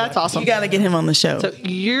that. That's awesome. You got to get him on the show. So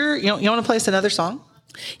you want to play us another song?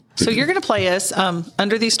 So you're going to play us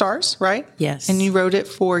 "Under These Stars," right? Yes. And you wrote it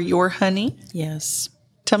for your honey. Yes.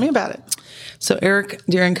 Tell me about it. So Eric,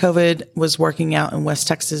 during COVID, was working out in West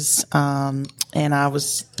Texas, and I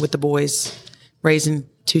was with the boys, raising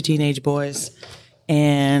 2 teenage boys,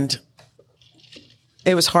 and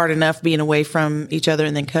it was hard enough being away from each other,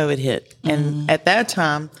 and then COVID hit. And at that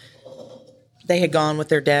time, they had gone with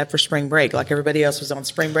their dad for spring break, like everybody else was on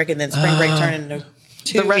spring break, and then spring break turned into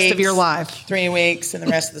 2 The rest of weeks, your life. 3 weeks, and the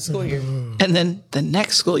rest of the school year. And then the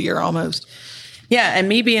next school year almost. Yeah, and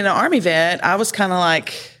me being an Army vet, I was kind of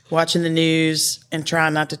like watching the news and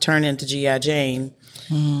trying not to turn into G.I. Jane.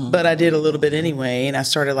 But I did a little bit anyway, and I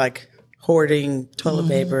started like hoarding toilet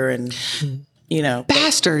paper and,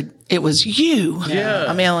 Bastard, it was you. Yeah.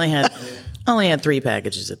 I mean, I only had 3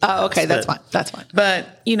 packages at the Oh, okay, house, that's fine. That's fine.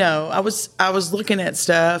 But, I was looking at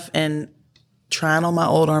stuff and trying on my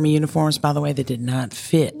old Army uniforms, by the way, they did not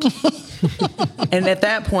fit. And at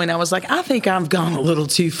that point, I was like, I think I've gone a little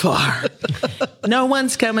too far. No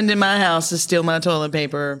one's coming to my house to steal my toilet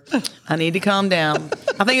paper. I need to calm down.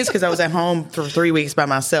 I think it's because I was at home for 3 weeks by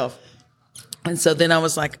myself. And so then I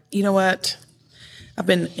was like, you know what? I've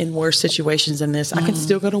been in worse situations than this. I can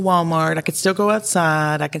still go to Walmart. I can still go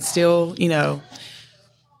outside. I can still,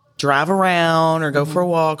 drive around or go for a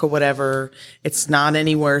walk or whatever. It's not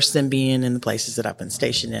any worse than being in the places that I've been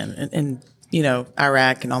stationed in. And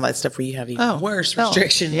Iraq and all that stuff where you have even worse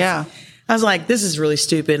restrictions. yeah. I was like, this is really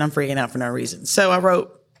stupid. I'm freaking out for no reason. So I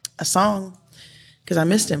wrote a song because I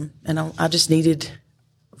missed him. And I just needed him.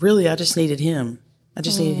 I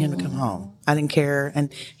just needed him to come home. I didn't care.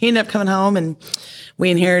 And he ended up coming home, and we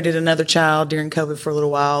inherited another child during COVID for a little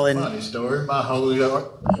while. And Funny story, my whole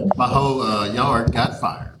yard got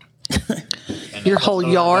fired. Your whole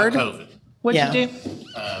yard? COVID. What'd Yeah. you do?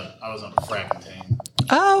 I was on a fracking team.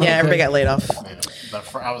 Oh, yeah, everybody got laid off.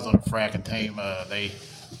 I was on a fracking team.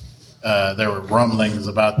 There were rumblings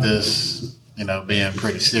about this, being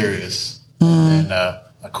pretty serious. And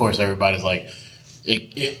of course, everybody's like,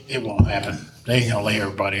 it won't happen. They ain't gonna lay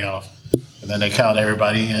everybody off. And then they called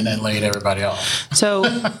everybody and then laid everybody off. So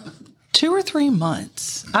 2 or 3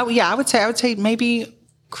 months. I would say maybe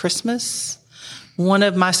Christmas one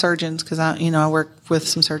of my surgeons, because I work with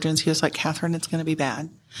some surgeons, he was like, Catherine, it's going to be bad.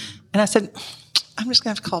 And I said, I'm just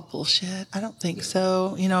going to have to call bullshit. I don't think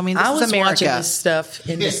so. This I was is America. watching this stuff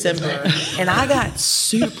in December, and I got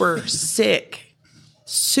super sick.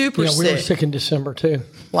 Super sick. We were sick in December, too.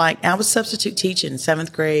 Like, I was substitute teaching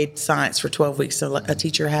 7th grade science for 12 weeks. So a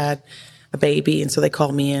teacher had a baby, and so they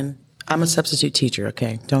called me in. I'm a substitute teacher,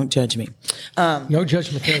 okay? Don't judge me. No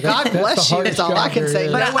judgment there. God bless you. That's all I can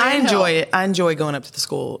say. But I enjoy it. I enjoy going up to the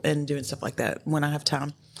school and doing stuff like that when I have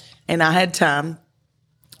time. And I had time,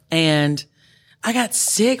 and I got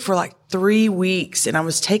sick for like 3 weeks, and I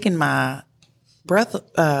was taking my my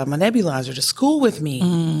nebulizer to school with me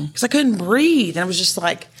because I couldn't breathe. And I was just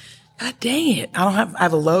like, God dang it. I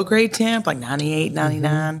have a low grade temp, like 98,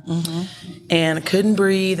 99. And I couldn't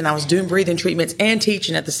breathe. And I was doing breathing treatments and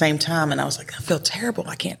teaching at the same time. And I was like, I feel terrible.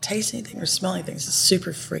 I can't taste anything or smell anything. This is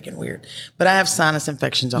super freaking weird. But I have sinus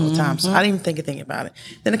infections all the time. So I didn't even think a thing about it.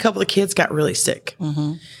 Then a couple of kids got really sick.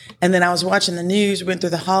 And then I was watching the news, went through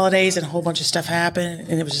the holidays, and a whole bunch of stuff happened.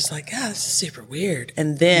 And it was just like, God, this is super weird.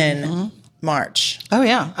 And then March. Oh,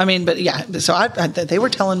 yeah. But yeah. So they were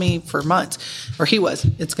telling me for months, or he was,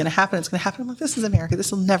 it's going to happen. It's going to happen. I'm like, this is America.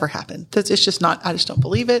 This will never happen. It's just not, I just don't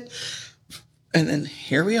believe it. And then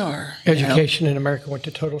here we are. Education in America went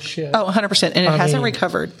to total shit. Oh, 100%. And it hasn't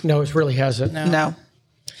recovered. No, it really hasn't. No.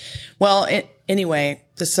 Well, anyway,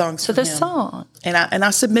 the song's So for the him. song. And I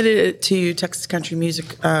submitted it to Texas Country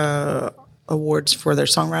Music Awards for their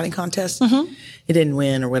songwriting contest. It didn't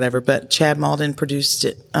win or whatever, but Chad Malden produced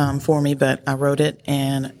it for me, but I wrote it,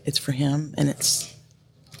 and it's for him, and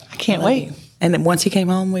I can't wait. And then once he came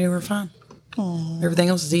home, we were fine. Everything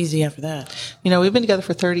else is easy after that. We've been together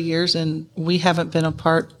for 30 years, and we haven't been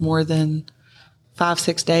apart more than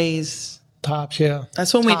 5-6 days. Tops, yeah.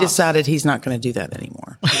 That's when we decided he's not going to do that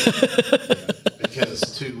anymore. Because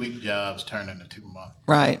 2-week jobs turn into 2 months.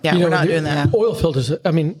 Right. Yeah, we're not doing that. Oil field is,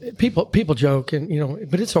 people joke,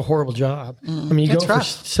 and, but it's a horrible job. You It's go rough.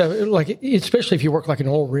 for 7, especially if you work like an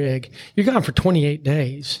oil rig, you're gone for 28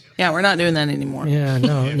 days. Yeah, we're not doing that anymore. Yeah,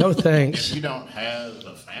 no thanks. If you don't have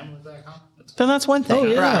a family back home, Then that's one thing. Oh,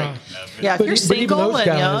 yeah. Right. Yeah, if you're But even single those and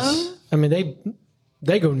guys, young.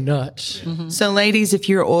 they go nuts. So, ladies, if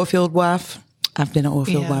you're an oil field wife, I've been an oil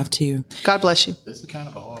field wife too. God bless you. this is kind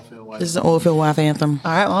of an oil field wife. This is an oil field wife anthem.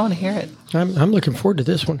 All right, well, I want to hear it. I'm looking forward to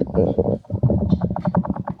this one.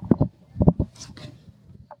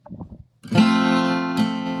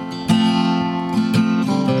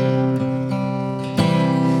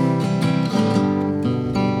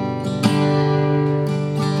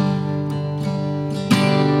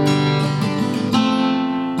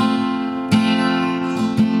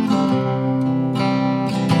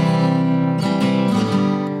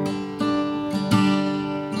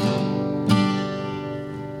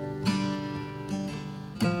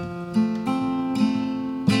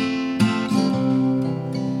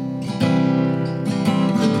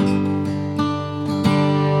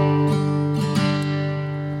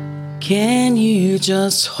 Can you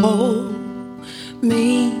just hold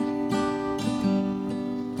me?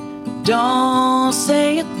 Don't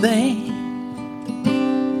say a thing.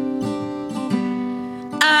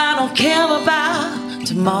 I don't care about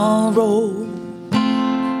tomorrow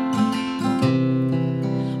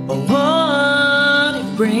or what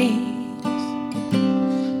it brings,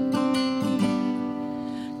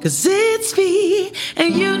 'cause it's me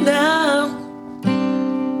and you now,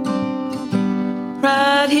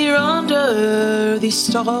 right here under these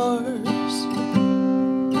stars,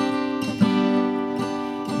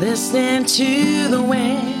 listening to the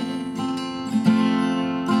wind.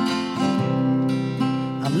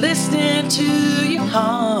 I'm listening to your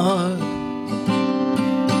heart.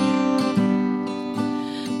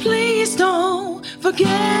 Please don't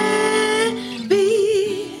forget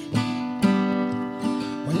me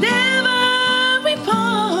whenever we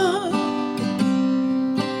part.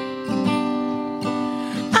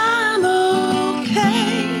 I'm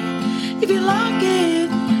okay if you lock it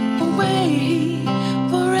away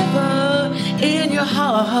forever in your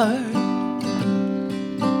heart.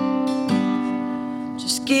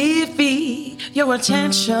 Just give me your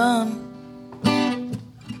attention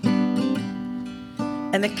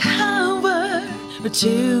and a kind word or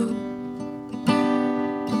two.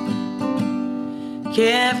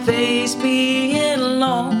 Can't face being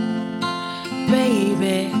alone,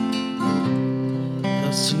 baby,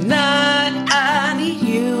 'cause tonight I need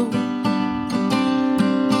you.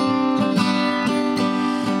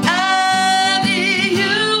 I need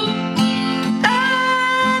you.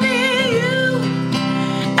 I need you.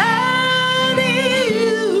 I need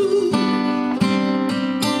you.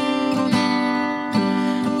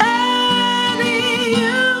 I need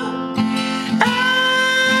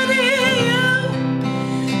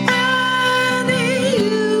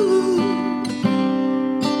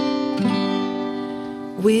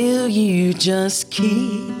will you just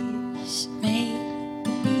kiss me?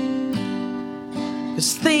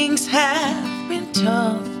 'Cause things have been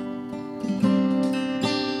tough.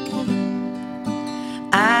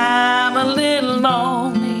 I'm a little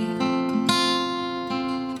lonely,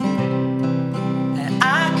 and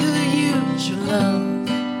I could use your love.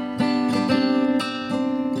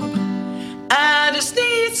 I just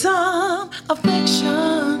need some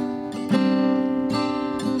affection.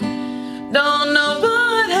 Don't know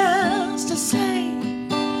what else to say.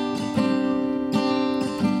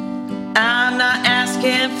 I'm not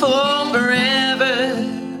asking for forever.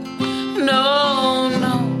 No,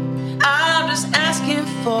 no. I'm just asking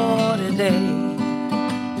for today.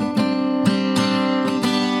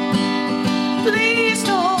 Please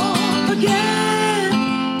don't forget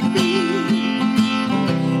me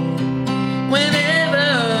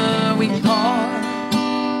whenever we part.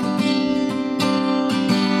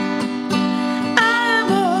 I'm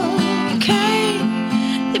okay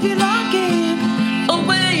if you lock it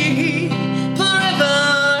away forever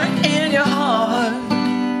in your heart.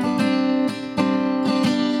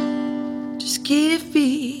 Just give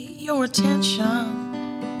me your attention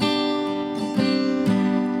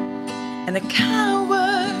and a kind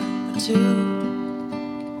word or two.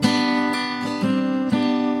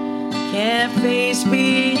 Can't face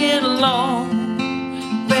being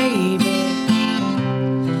alone, baby,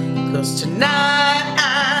 'cause tonight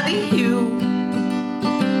I need you.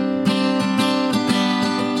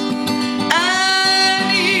 I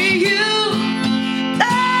need you. I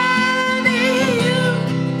need you.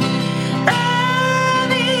 I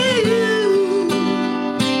need you.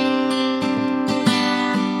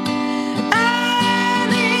 I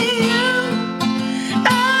need you.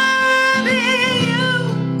 I need you.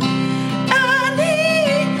 I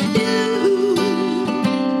need you.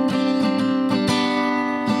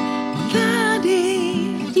 I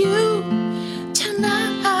need you.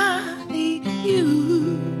 Tonight I need you.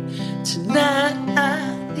 Tonight I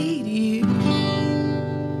need you.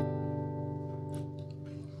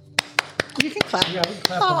 You can clap.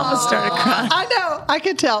 I started crying. I know. I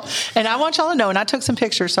could tell. And I want y'all to know, and I took some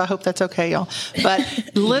pictures, so I hope that's okay, y'all. But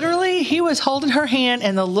literally, he was holding her hand,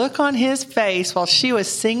 and the look on his face while she was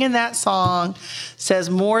singing that song says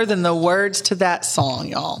more than the words to that song,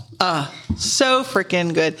 y'all. So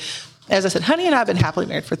freaking good. As I said, Honey and I have been happily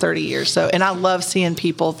married for 30 years. So, and I love seeing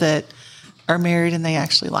people that are married and they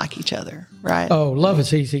actually like each other, right? Oh, love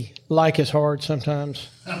is easy. Like is hard sometimes.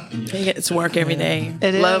 It's work every day.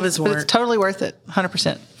 Love is but work. it's totally worth it,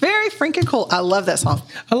 100%. Very freaking cool. I love that song.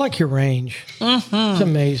 I like your range. It's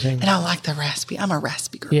amazing. And I like the raspy. I'm a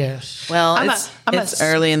raspy girl. Yes. Well, I'm it's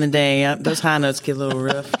early in the day. Those high notes get a little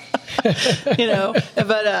rough. You know,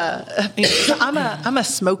 but I'm a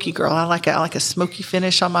smoky girl. I like a smoky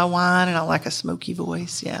finish on my wine, and I like a smoky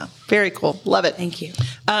voice. Yeah, very cool. Love it. Thank you.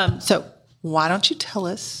 So why don't you tell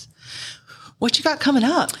us what you got coming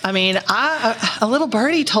up? I mean, a little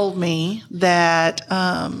birdie told me that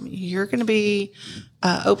you're going to be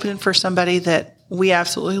opening for somebody that we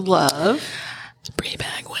absolutely love. Bree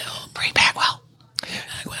Bagwell. Bree Bagwell.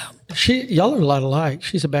 Y'all are a lot alike.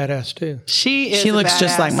 She's a badass too. She looks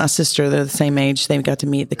just like my sister. They're the same age. They got to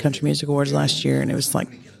meet at the Country Music Awards last year, and it was like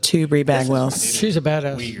two Bree Bagwells. She's a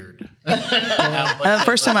badass. Weird. The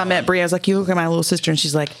first time I met Bree, I was like, "You look like my little sister," and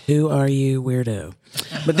she's like, "Who are you, weirdo?"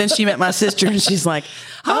 But then she met my sister, and she's like,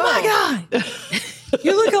 "Oh my God,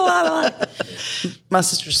 you look a lot alike." My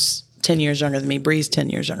sister's 10 years younger than me. Bree's 10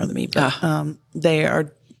 years younger than me. But they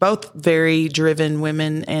are both very driven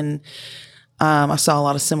women, and I saw a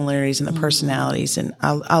lot of similarities in the personalities, and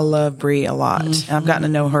I love Bree a lot. And I've gotten to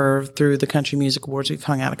know her through the Country Music Awards. We've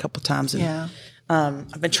hung out a couple of times. And,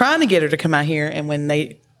 I've been trying to get her to come out here, and when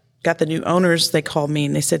they got the new owners, they called me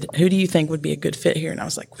and they said, "Who do you think would be a good fit here?" And I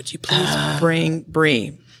was like, "Would you please bring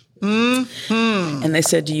Bree?" And they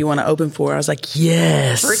said, "Do you want to open for her?" I was like,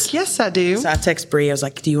 "Yes." Frick, yes, I do. So I text Bree. I was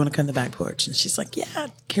like, "Do you want to come to the back porch?" And she's like, "Yeah,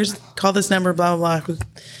 call this number, blah, blah, blah."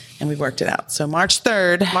 And we worked it out. So March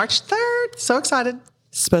 3rd. March 3rd. So excited.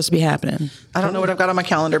 It's supposed to be happening. I don't know what I've got on my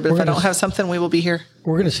calendar, but if I don't have something, we will be here.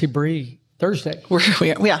 We're going to see Bree Thursday.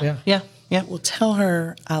 Yeah. We'll tell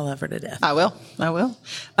her I love her to death. I will.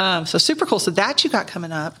 So super cool. So that you got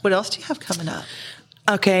coming up. What else do you have coming up?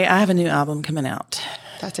 Okay, I have a new album coming out.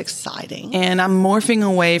 That's exciting. And I'm morphing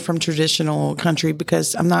away from traditional country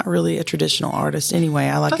because I'm not really a traditional artist anyway.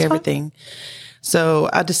 I like everything. So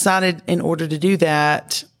I decided in order to do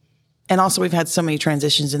that, and also we've had so many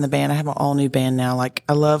transitions in the band. I have an all new band now. Like,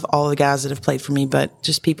 I love all the guys that have played for me, but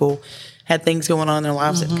just people had things going on in their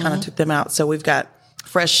lives that kind of took them out. So we've got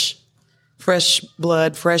fresh fresh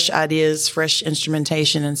blood, fresh ideas, fresh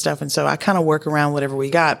instrumentation and stuff. And so I kind of work around whatever we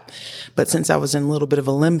got. But since I was in a little bit of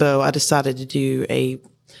a limbo, I decided to do a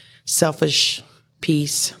selfish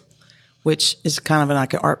piece, which is kind of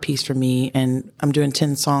like an art piece for me. And I'm doing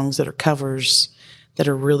 10 songs that are covers that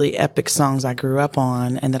are really epic songs I grew up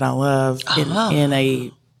on and that I love in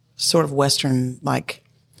a sort of Western, like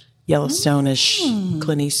Yellowstone-ish,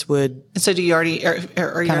 Clint Eastwood. And so do you already, are you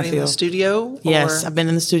already in the studio? Yes, I've been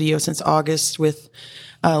in the studio since August with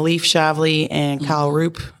Leif Shavley and Kyle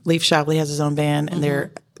Roop. Leif Shavley has his own band, and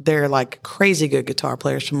they're like crazy good guitar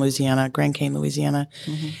players from Louisiana, Grand Cane, Louisiana.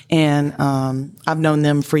 And I've known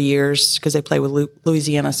them for years because they play with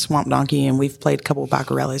Louisiana Swamp Donkey, and we've played a couple of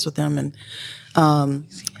Baccarellis with them. And Louisiana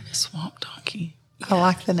Swamp Donkey. I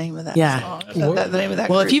like the name of that song. The name of that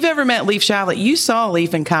Well, group. if you've ever met Leif Shavley, you saw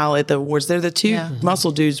Leif and Kyle at the awards. They're the two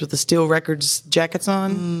muscle dudes with the Steel Records jackets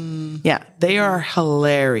on. Yeah, they are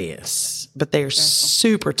hilarious, but they are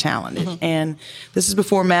super talented. And this is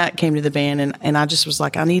before Matt came to the band, and I just was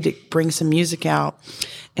like, I need to bring some music out,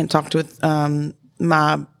 and talked with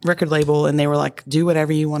my record label, and they were like, do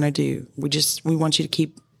whatever you want to do. We want you to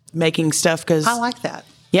keep making stuff because I like that.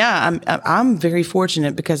 Yeah, I'm very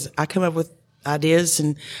fortunate because I come up with ideas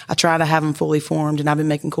and I try to have them fully formed, and I've been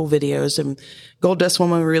making cool videos. And Gold Dust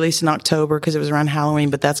Woman we released in October because it was around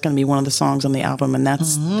Halloween, but that's going to be one of the songs on the album, and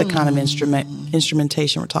that's the kind of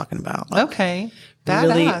instrumentation we're talking about. Okay.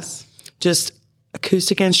 Really Badass. just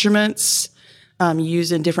acoustic instruments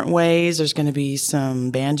used in different ways. There's going to be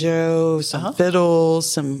some banjo, some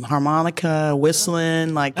fiddles, some harmonica,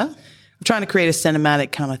 whistling, I'm trying to create a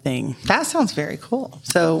cinematic kind of thing. That sounds very cool.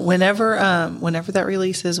 So whenever that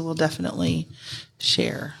releases, we'll definitely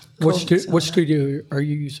share. What studio are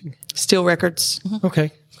you using? Steel Records.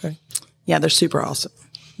 Okay. Yeah, they're super awesome.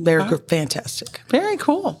 They're fantastic. Very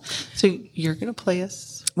cool. So you're going to play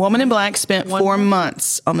us. Woman in Black spent 4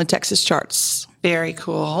 months on the Texas charts. Very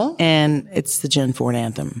cool. And it's the Jenn Ford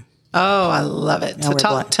anthem. Oh, I love it. So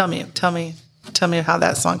tell me how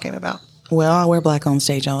that song came about. Well, I wear black on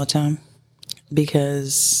stage all the time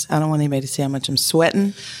because I don't want anybody to see how much I'm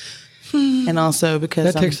sweating. And also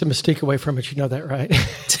because that takes the mystique away from it. You know that, right?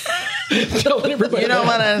 Telling everybody you don't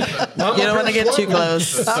want to get too close.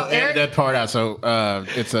 So edit that part out. So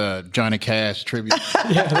it's a Johnny Cash tribute.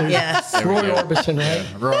 Yes. Roy Orbison, right?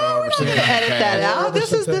 Yeah, Roy Orbison. Edit that out.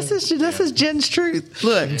 This is Jen's truth.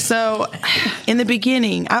 Look, so in the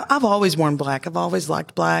beginning, I've always worn black. I've always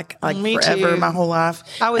liked black, like Me forever, too. my whole life.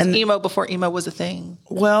 I was emo before emo was a thing.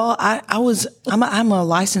 Well, I'm a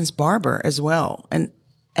licensed barber as well, and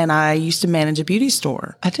I used to manage a beauty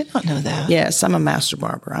store. I did not know that. Yes, I'm a master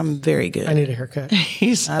barber. I'm very good. I need a haircut.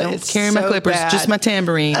 I don't carry my clippers, just my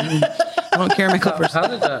tambourine. I don't carry my clippers. How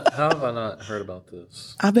have I not heard about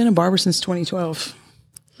this? I've been a barber since 2012.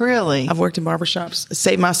 Really? I've worked in barbershops. I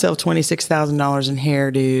saved myself $26,000 in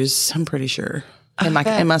hairdos, I'm pretty sure. And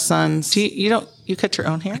my son's. You cut your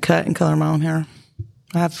own hair? I cut and color my own hair.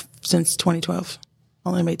 I have since 2012.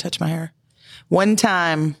 Only anybody touch my hair. One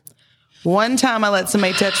time I let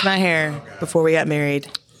somebody touch my hair before we got married.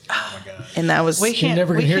 Oh my God. And that was... You're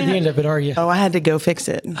never going to hear the end of it, are you? Oh, I had to go fix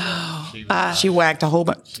it. Oh, she whacked a whole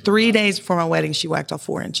bunch. 3 days before my wedding, she whacked off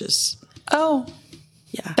 4 inches. Oh.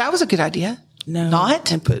 Yeah. That was a good idea. No.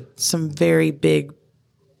 Not? And put some very big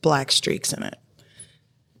black streaks in it.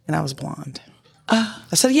 And I was blonde.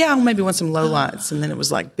 I said, yeah, I maybe want some low lights. And then it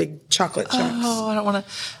was like big chocolate chunks.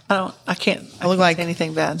 Oh, I can't look like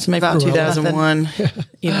anything bad. So maybe about 2001, when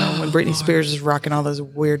Britney Spears was rocking all those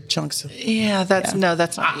weird chunks. Yeah, that's not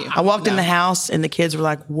you. I walked in the house and the kids were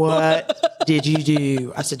like, what did you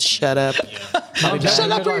do? I said, shut up.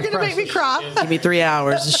 Shut up or you're going to make me cry. Give me 3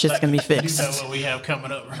 hours. This shit's going to be fixed. You know what we have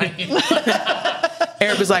coming up, right?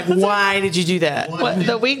 Eric was like, why did you do that?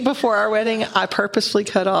 The week before our wedding, I purposefully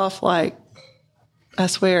cut off I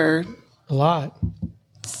swear, A lot.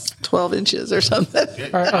 12 inches or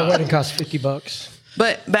something. Our wedding cost $50.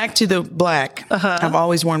 But back to the black. I've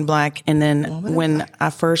always worn black. And then when I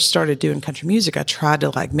first started doing country music, I tried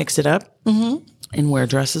to mix it up and wear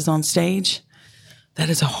dresses on stage. That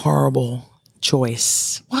is a horrible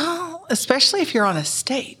choice. Well, especially if you're on a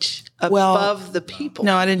stage above the people.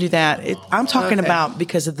 No, I didn't do that. I'm talking about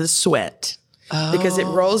because of the sweat. Because it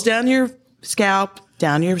rolls down your scalp,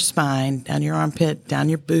 down your spine, down your armpit, down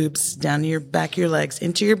your boobs, down your back of your legs,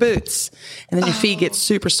 into your boots. And then your feet get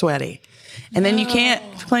super sweaty. And then you can't,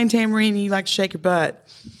 if you're playing tambourine and you like to shake your butt,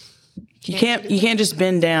 you can't just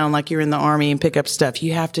bend down like you're in the army and pick up stuff.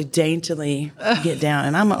 You have to daintily get down.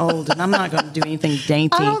 And I'm old and I'm not going to do anything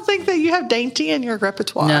dainty. I don't think that you have dainty in your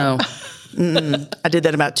repertoire. No. I did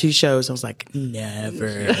that about 2 shows. I was like, never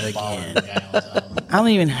again. I don't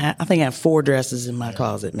even have, I think I have 4 dresses in my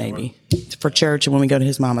closet, maybe, for church. And when we go to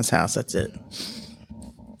his mama's house, that's it.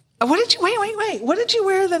 What did you, wait. What did you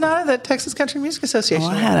wear the night of the Texas Country Music Association?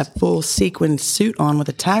 Oh, I had a full sequin suit on with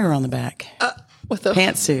a tiger on the back. With the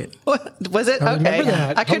pantsuit. What was it? I Okay. remember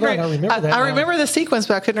that. I couldn't Hold on, I remember that I now. remember the sequence,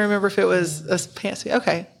 but I couldn't remember if it was a pantsuit.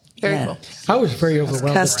 Okay. Very Yeah. cool. I was very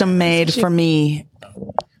overwhelmed. Custom made for me.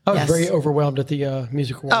 I was Yes. very overwhelmed at the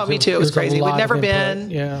music awards. Oh, me too. It was a crazy. We'd lot never of input.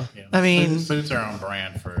 been. Yeah. I mean, Suits are on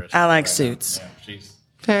brand for us. I like suits. Yeah, she's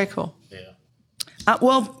very cool.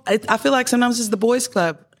 I feel like sometimes it's the boys'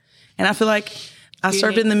 club. And I feel like I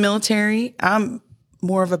served in the military. I'm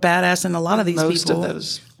more of a badass than a lot of these Most people. of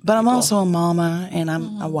those but I'm also a mama and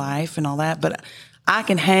I'm a wife and all that. But I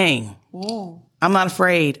can hang. Whoa. I'm not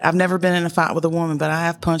afraid. I've never been in a fight with a woman, but I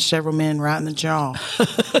have punched several men right in the jaw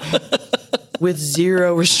with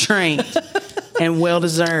zero restraint and well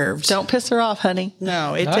deserved. Don't piss her off, honey.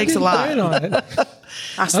 No, it I takes a didn't plan lot. on it.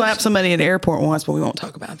 I slapped somebody at the airport once, but we won't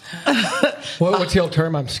talk about that. What's the old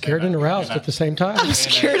term? I'm scared and aroused at the same time.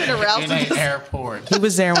 Scared and aroused. in an airport. He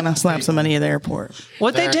was there when I slapped somebody at the airport.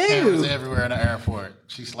 What they There are cameras do? everywhere in the airport.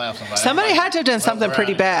 She slapped somebody. Somebody had to have done something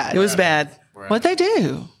pretty bad. It was bad. What they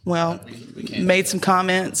do? Well, made some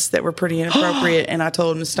comments that were pretty inappropriate, and I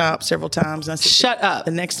told him to stop several times. And I said, Shut up.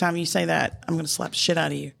 The next time you say that, I'm going to slap the shit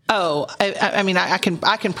out of you. Oh, I mean, I can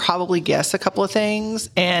probably guess a couple of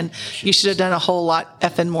things, and you should have done a whole lot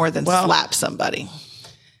effing more than slap somebody.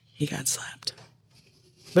 He got slapped.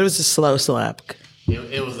 But it was a slow slap.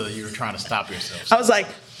 It was you were trying to stop yourself. I was like,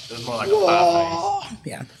 It was more like a five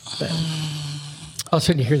yeah. But All of a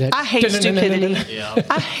sudden you hear that. I hate stupidity. Yeah.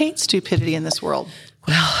 I hate stupidity in this world.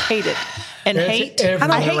 Hate it. And It's hate.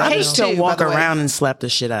 everywhere I hate right hate now. still too, walk by the way. around and slap the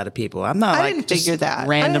shit out of people. I'm not I like didn't just figure that. I didn't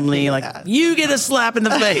randomly figure like that. you get a slap in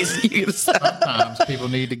the face. You get a slap. Sometimes people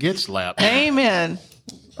need to get slapped. Amen.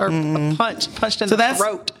 Or punched in So the that's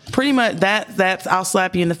throat. pretty much that's I'll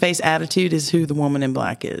slap you in the face attitude is who the woman in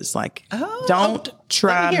black is. Like, don't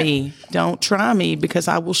try let me me. Don't try me because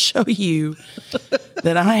I will show you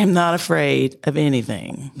that I am not afraid of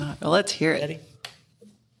anything. Well, let's hear it.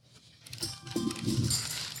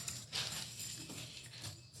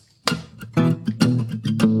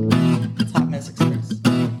 It's Hot Mess Express.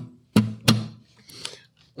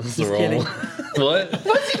 This is Just wrong. kidding. What?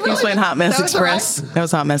 He was playing Hot Mess That was Express. That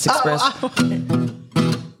was Hot Mess Express.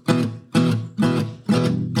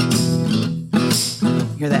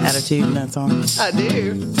 Hear the attitude in that song? I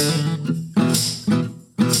do.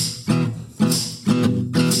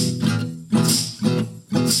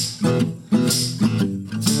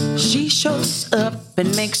 She shows up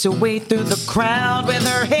and makes her way through the crowd with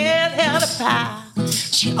her head held up high.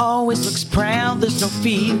 She always looks proud, there's no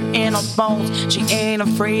fear in her bones. She ain't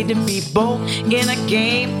afraid to be bold. In a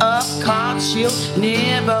game of cards, she'll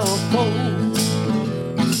never fold.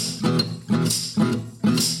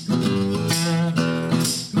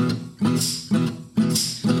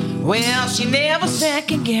 Well, she never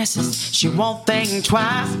second guesses. She won't think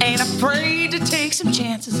twice. Ain't afraid to take some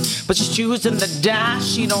chances. But she's choosing the dice.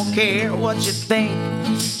 She don't care what you think.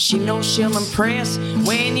 She knows she'll impress.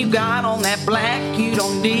 When you got on that black, you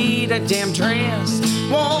don't need a damn dress.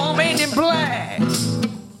 Woman in black.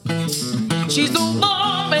 She's the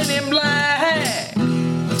woman in black.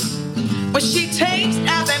 When she takes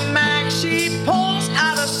out that mic, she pulls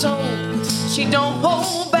out her soul. She don't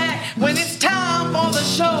hold back when it's time for the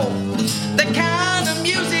show. The kind of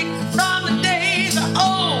music from the days of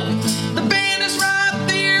old. The band is right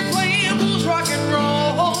there playing blues, rock and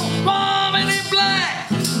roll. Woman in black.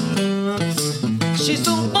 She's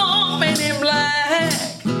the woman in black.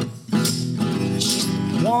 She's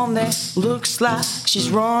the one that looks like she's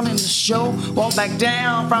running the show. Won't back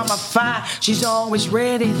down from a fight. She's always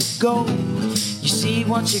ready to go. You see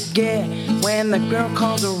what you get when the girl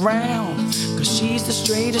comes around. Cause she's the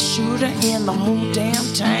straightest shooter in the whole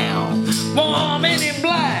damn town. Woman in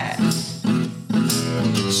black.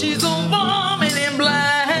 She's the woman in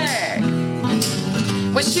black.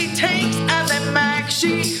 When she takes out that mic,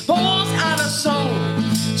 she pours out her soul.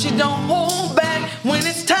 She don't hold back when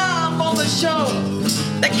it's time for the show.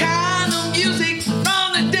 The kind of music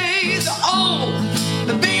from the days of old.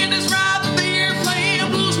 The band is right there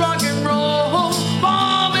playing blues, rock and roll.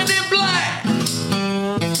 Woman in black.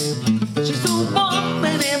 She's the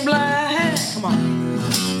woman in black. Come on.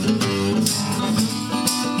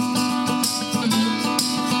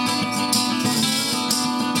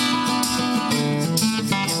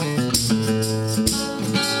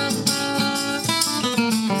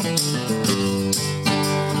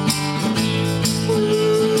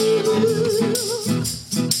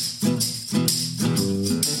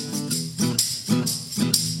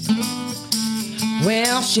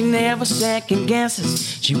 she never second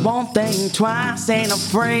guesses. She won't think twice, ain't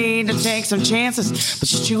afraid to take some chances. But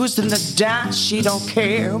she's choosing to die, she don't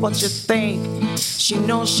care what you think. She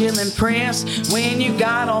knows she'll impress when you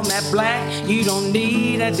got on that black. You don't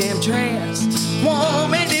need a damn dress.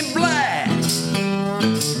 Woman in black,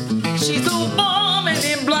 she's a woman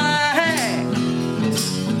in black.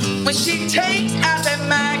 When she takes out that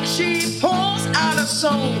mic, she pours out her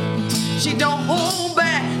soul. She don't hold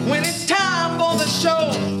back when it's time for the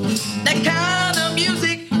show. That kind of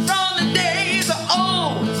music from the days of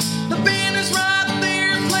old. The band is right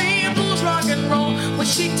there playing blues, rock and roll. When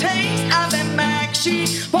she takes out that mic, she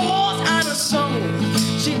pours out her soul.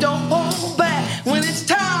 She don't hold back when it's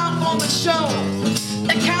time for the show.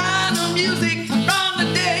 That kind of music from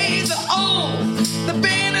the days of old. The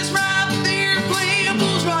band is right there playing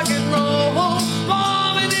blues, rock and roll.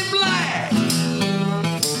 Woman in black,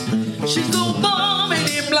 she's the woman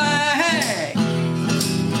in black.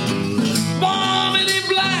 Woman in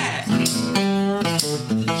black,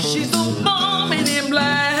 she's the woman in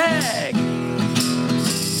black.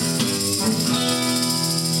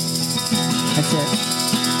 That's it.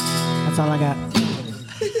 That's all I got.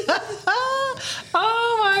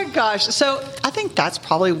 Oh my gosh! So I think that's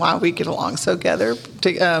probably why we get along so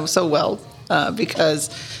so well, because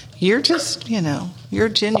you're just, you're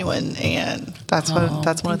genuine, and that's one of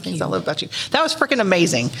the things I love about you. That was freaking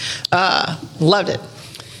amazing. Loved it.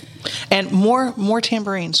 And more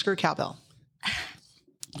tambourine, screw cowbell.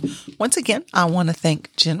 Once again, I want to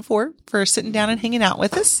thank Jenn Ford for sitting down and hanging out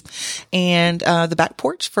with us, and the Back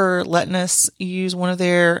Porch for letting us use one of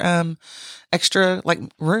their extra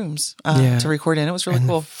rooms to record in. It was really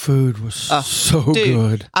cool. The food was so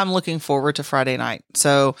good. I'm looking forward to Friday night.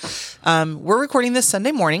 So we're recording this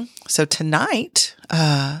Sunday morning. So tonight,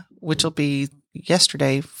 which will be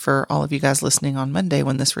yesterday for all of you guys listening on Monday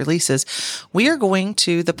when this releases, we are going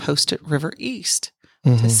to the Post at River East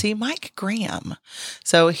to see Mike Graham.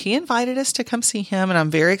 So he invited us to come see him, and I'm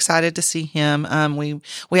very excited to see him.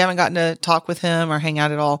 We haven't gotten to talk with him or hang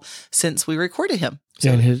out at all since we recorded him. So,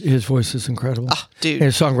 and his voice is incredible. Oh, dude. And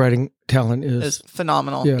his songwriting talent is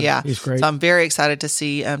phenomenal. Yeah. He's great. So I'm very excited to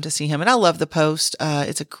see him. And I love the Post.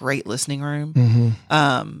 It's a great listening room.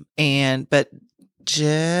 But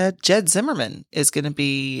Jed Zimmerman is going to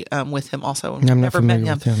be with him also. I've never met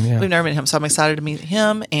him. We've never met him, so I'm excited to meet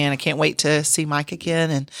him, and I can't wait to see Mike again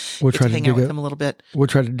and we'll try to hang out with him a little bit. We'll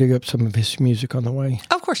try to dig up some of his music on the way.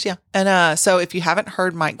 Of course, yeah. And so if you haven't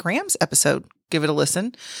heard Mike Graham's episode, give it a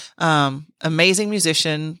listen. Amazing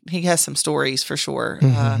musician. He has some stories for sure.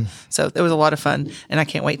 So it was a lot of fun, and I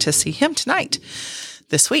can't wait to see him tonight.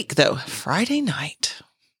 This week, though, Friday night,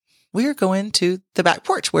 we are going to the Back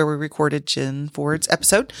Porch where we recorded Jenn Ford's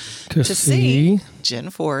episode to see Jenn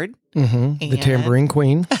Ford, the Tambourine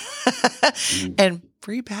Queen, and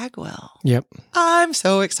Bree Bagwell. Yep. I'm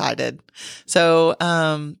so excited. So,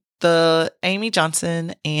 the Amy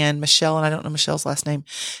Johnson and Michelle, and I don't know Michelle's last name,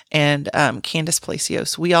 and Candace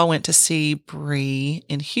Palacios, we all went to see Bree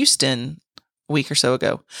in Houston a week or so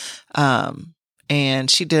ago.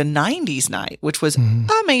 And she did a 90s night, which was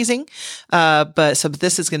amazing. But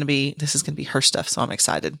this is going to be her stuff. So I'm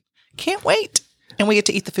excited. Can't wait. And we get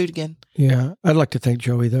to eat the food again. Yeah. I'd like to thank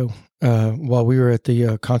Joey though. While we were at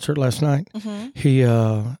the concert last night, he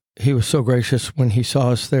was so gracious when he saw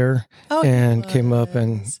us there and came up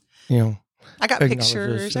and, I got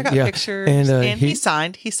pictures. And he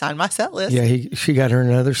signed my set list. Yeah. She got her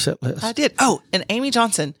another set list. I did. Oh, and Amy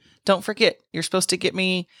Johnson, don't forget, you're supposed to get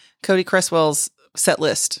me Cody Cresswell's set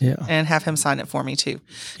list and have him sign it for me too.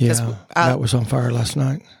 Yeah, that was on fire last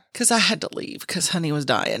night. Because I had to leave because Honey was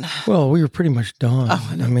dying. Well, we were pretty much done. Oh,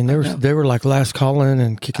 I mean, they were like last calling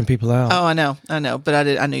and kicking people out. Oh, I know. But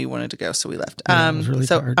I knew you wanted to go, so we left. Yeah, I was really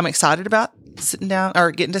tired. I'm excited about sitting down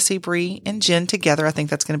or getting to see Bree and Jenn together. I think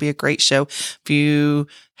that's going to be a great show. If you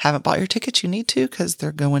haven't bought your tickets, you need to because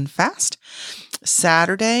they're going fast.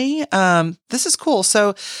 Saturday, this is cool.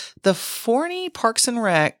 So the Forney Parks and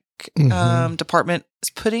Rec department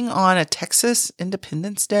is putting on a Texas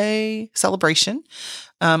Independence Day celebration,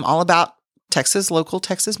 all about local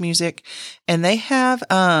Texas music. And they have,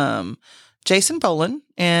 Jason Boland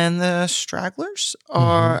and the Stragglers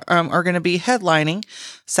are going to be headlining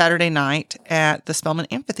Saturday night at the Spelman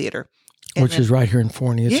Amphitheater. Which is right here in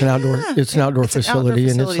Forney. It's an outdoor facility,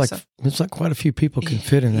 and it's like quite a few people can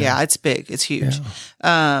fit in there. Yeah, it's big. It's huge.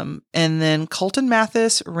 Yeah. And then Colton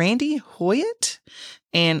Mathis, Randy Hoyt,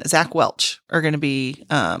 and Zach Welch are going to be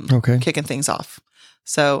kicking things off.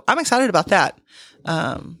 So I'm excited about that.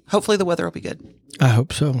 Hopefully the weather will be good. I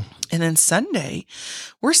hope so. And then Sunday,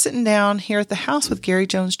 we're sitting down here at the house with Gary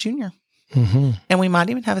Jones Jr. And we might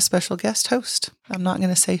even have a special guest host. I'm not going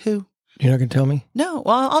to say who. You're not going to tell me? No.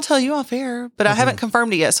 Well, I'll tell you off air, but I haven't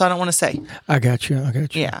confirmed it yet, so I don't want to say. I got you.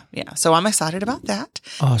 Yeah. So I'm excited about that.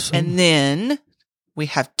 Awesome. And then we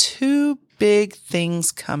have 2 big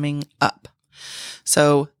things coming up.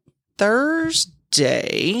 So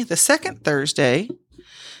Thursday, the second Thursday,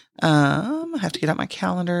 I have to get out my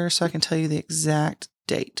calendar so I can tell you the exact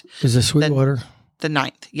date. Is this Sweetwater? The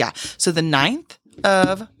 9th. Yeah. So the 9th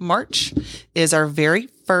of March is our very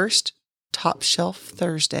first Top Shelf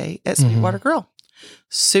Thursday at Sweetwater Grill.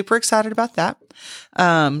 Super excited about that.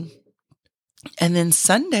 And then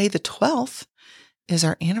Sunday, the 12th, is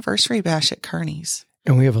our anniversary bash at Kearney's.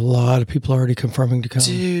 And we have a lot of people already confirming to come.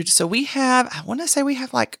 Dude, so I want to say we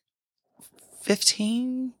have like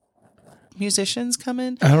 15 musicians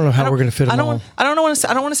coming. I don't know how we're going to fit them all. I don't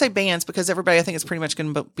want to say bands because everybody, I think it's pretty much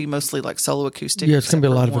going to be mostly like solo acoustic. Yeah, it's going to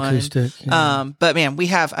be a lot of acoustic. Yeah. But man, we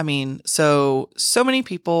have, so many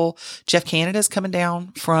people. Jeff Canada's coming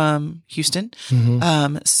down from Houston.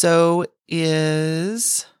 So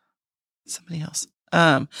is somebody else.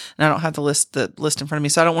 And I don't have the list in front of me,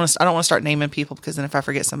 so I don't want to start naming people because then if I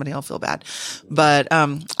forget somebody, I'll feel bad. But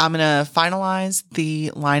I'm going to finalize the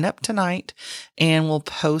lineup tonight, and we'll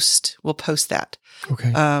post that.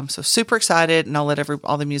 Okay. So super excited, and I'll let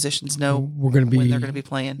all the musicians know we're going to be when they're going to be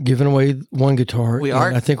playing. Giving away one guitar. We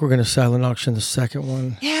are. I think we're going to silent auction the second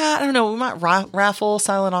one. Yeah, I don't know. We might raffle,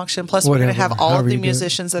 silent auction. Plus, we're going to have all of the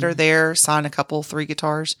musicians that are there sign a couple 3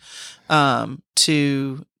 guitars,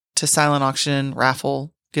 to silent auction,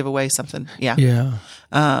 raffle, give away something. Yeah. Yeah.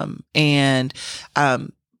 So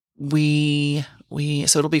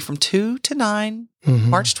it'll be from 2 to 9,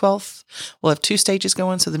 March 12th. We'll have 2 stages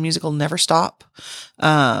going, so the music will never stop.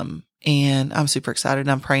 And I'm super excited.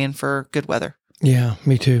 I'm praying for good weather. Yeah,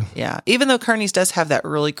 me too. Yeah. Even though Kearney's does have that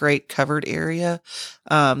really great covered area.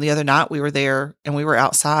 The other night we were there and we were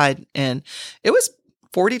outside and it was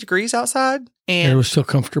 40 degrees outside. And it was still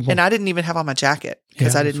comfortable. And I didn't even have on my jacket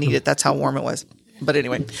because I didn't need it. That's how warm it was. But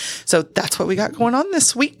anyway, so that's what we got going on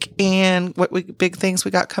this week and big things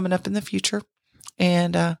we got coming up in the future.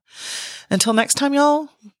 And until next time, y'all,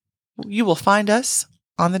 you will find us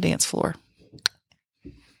on the dance floor.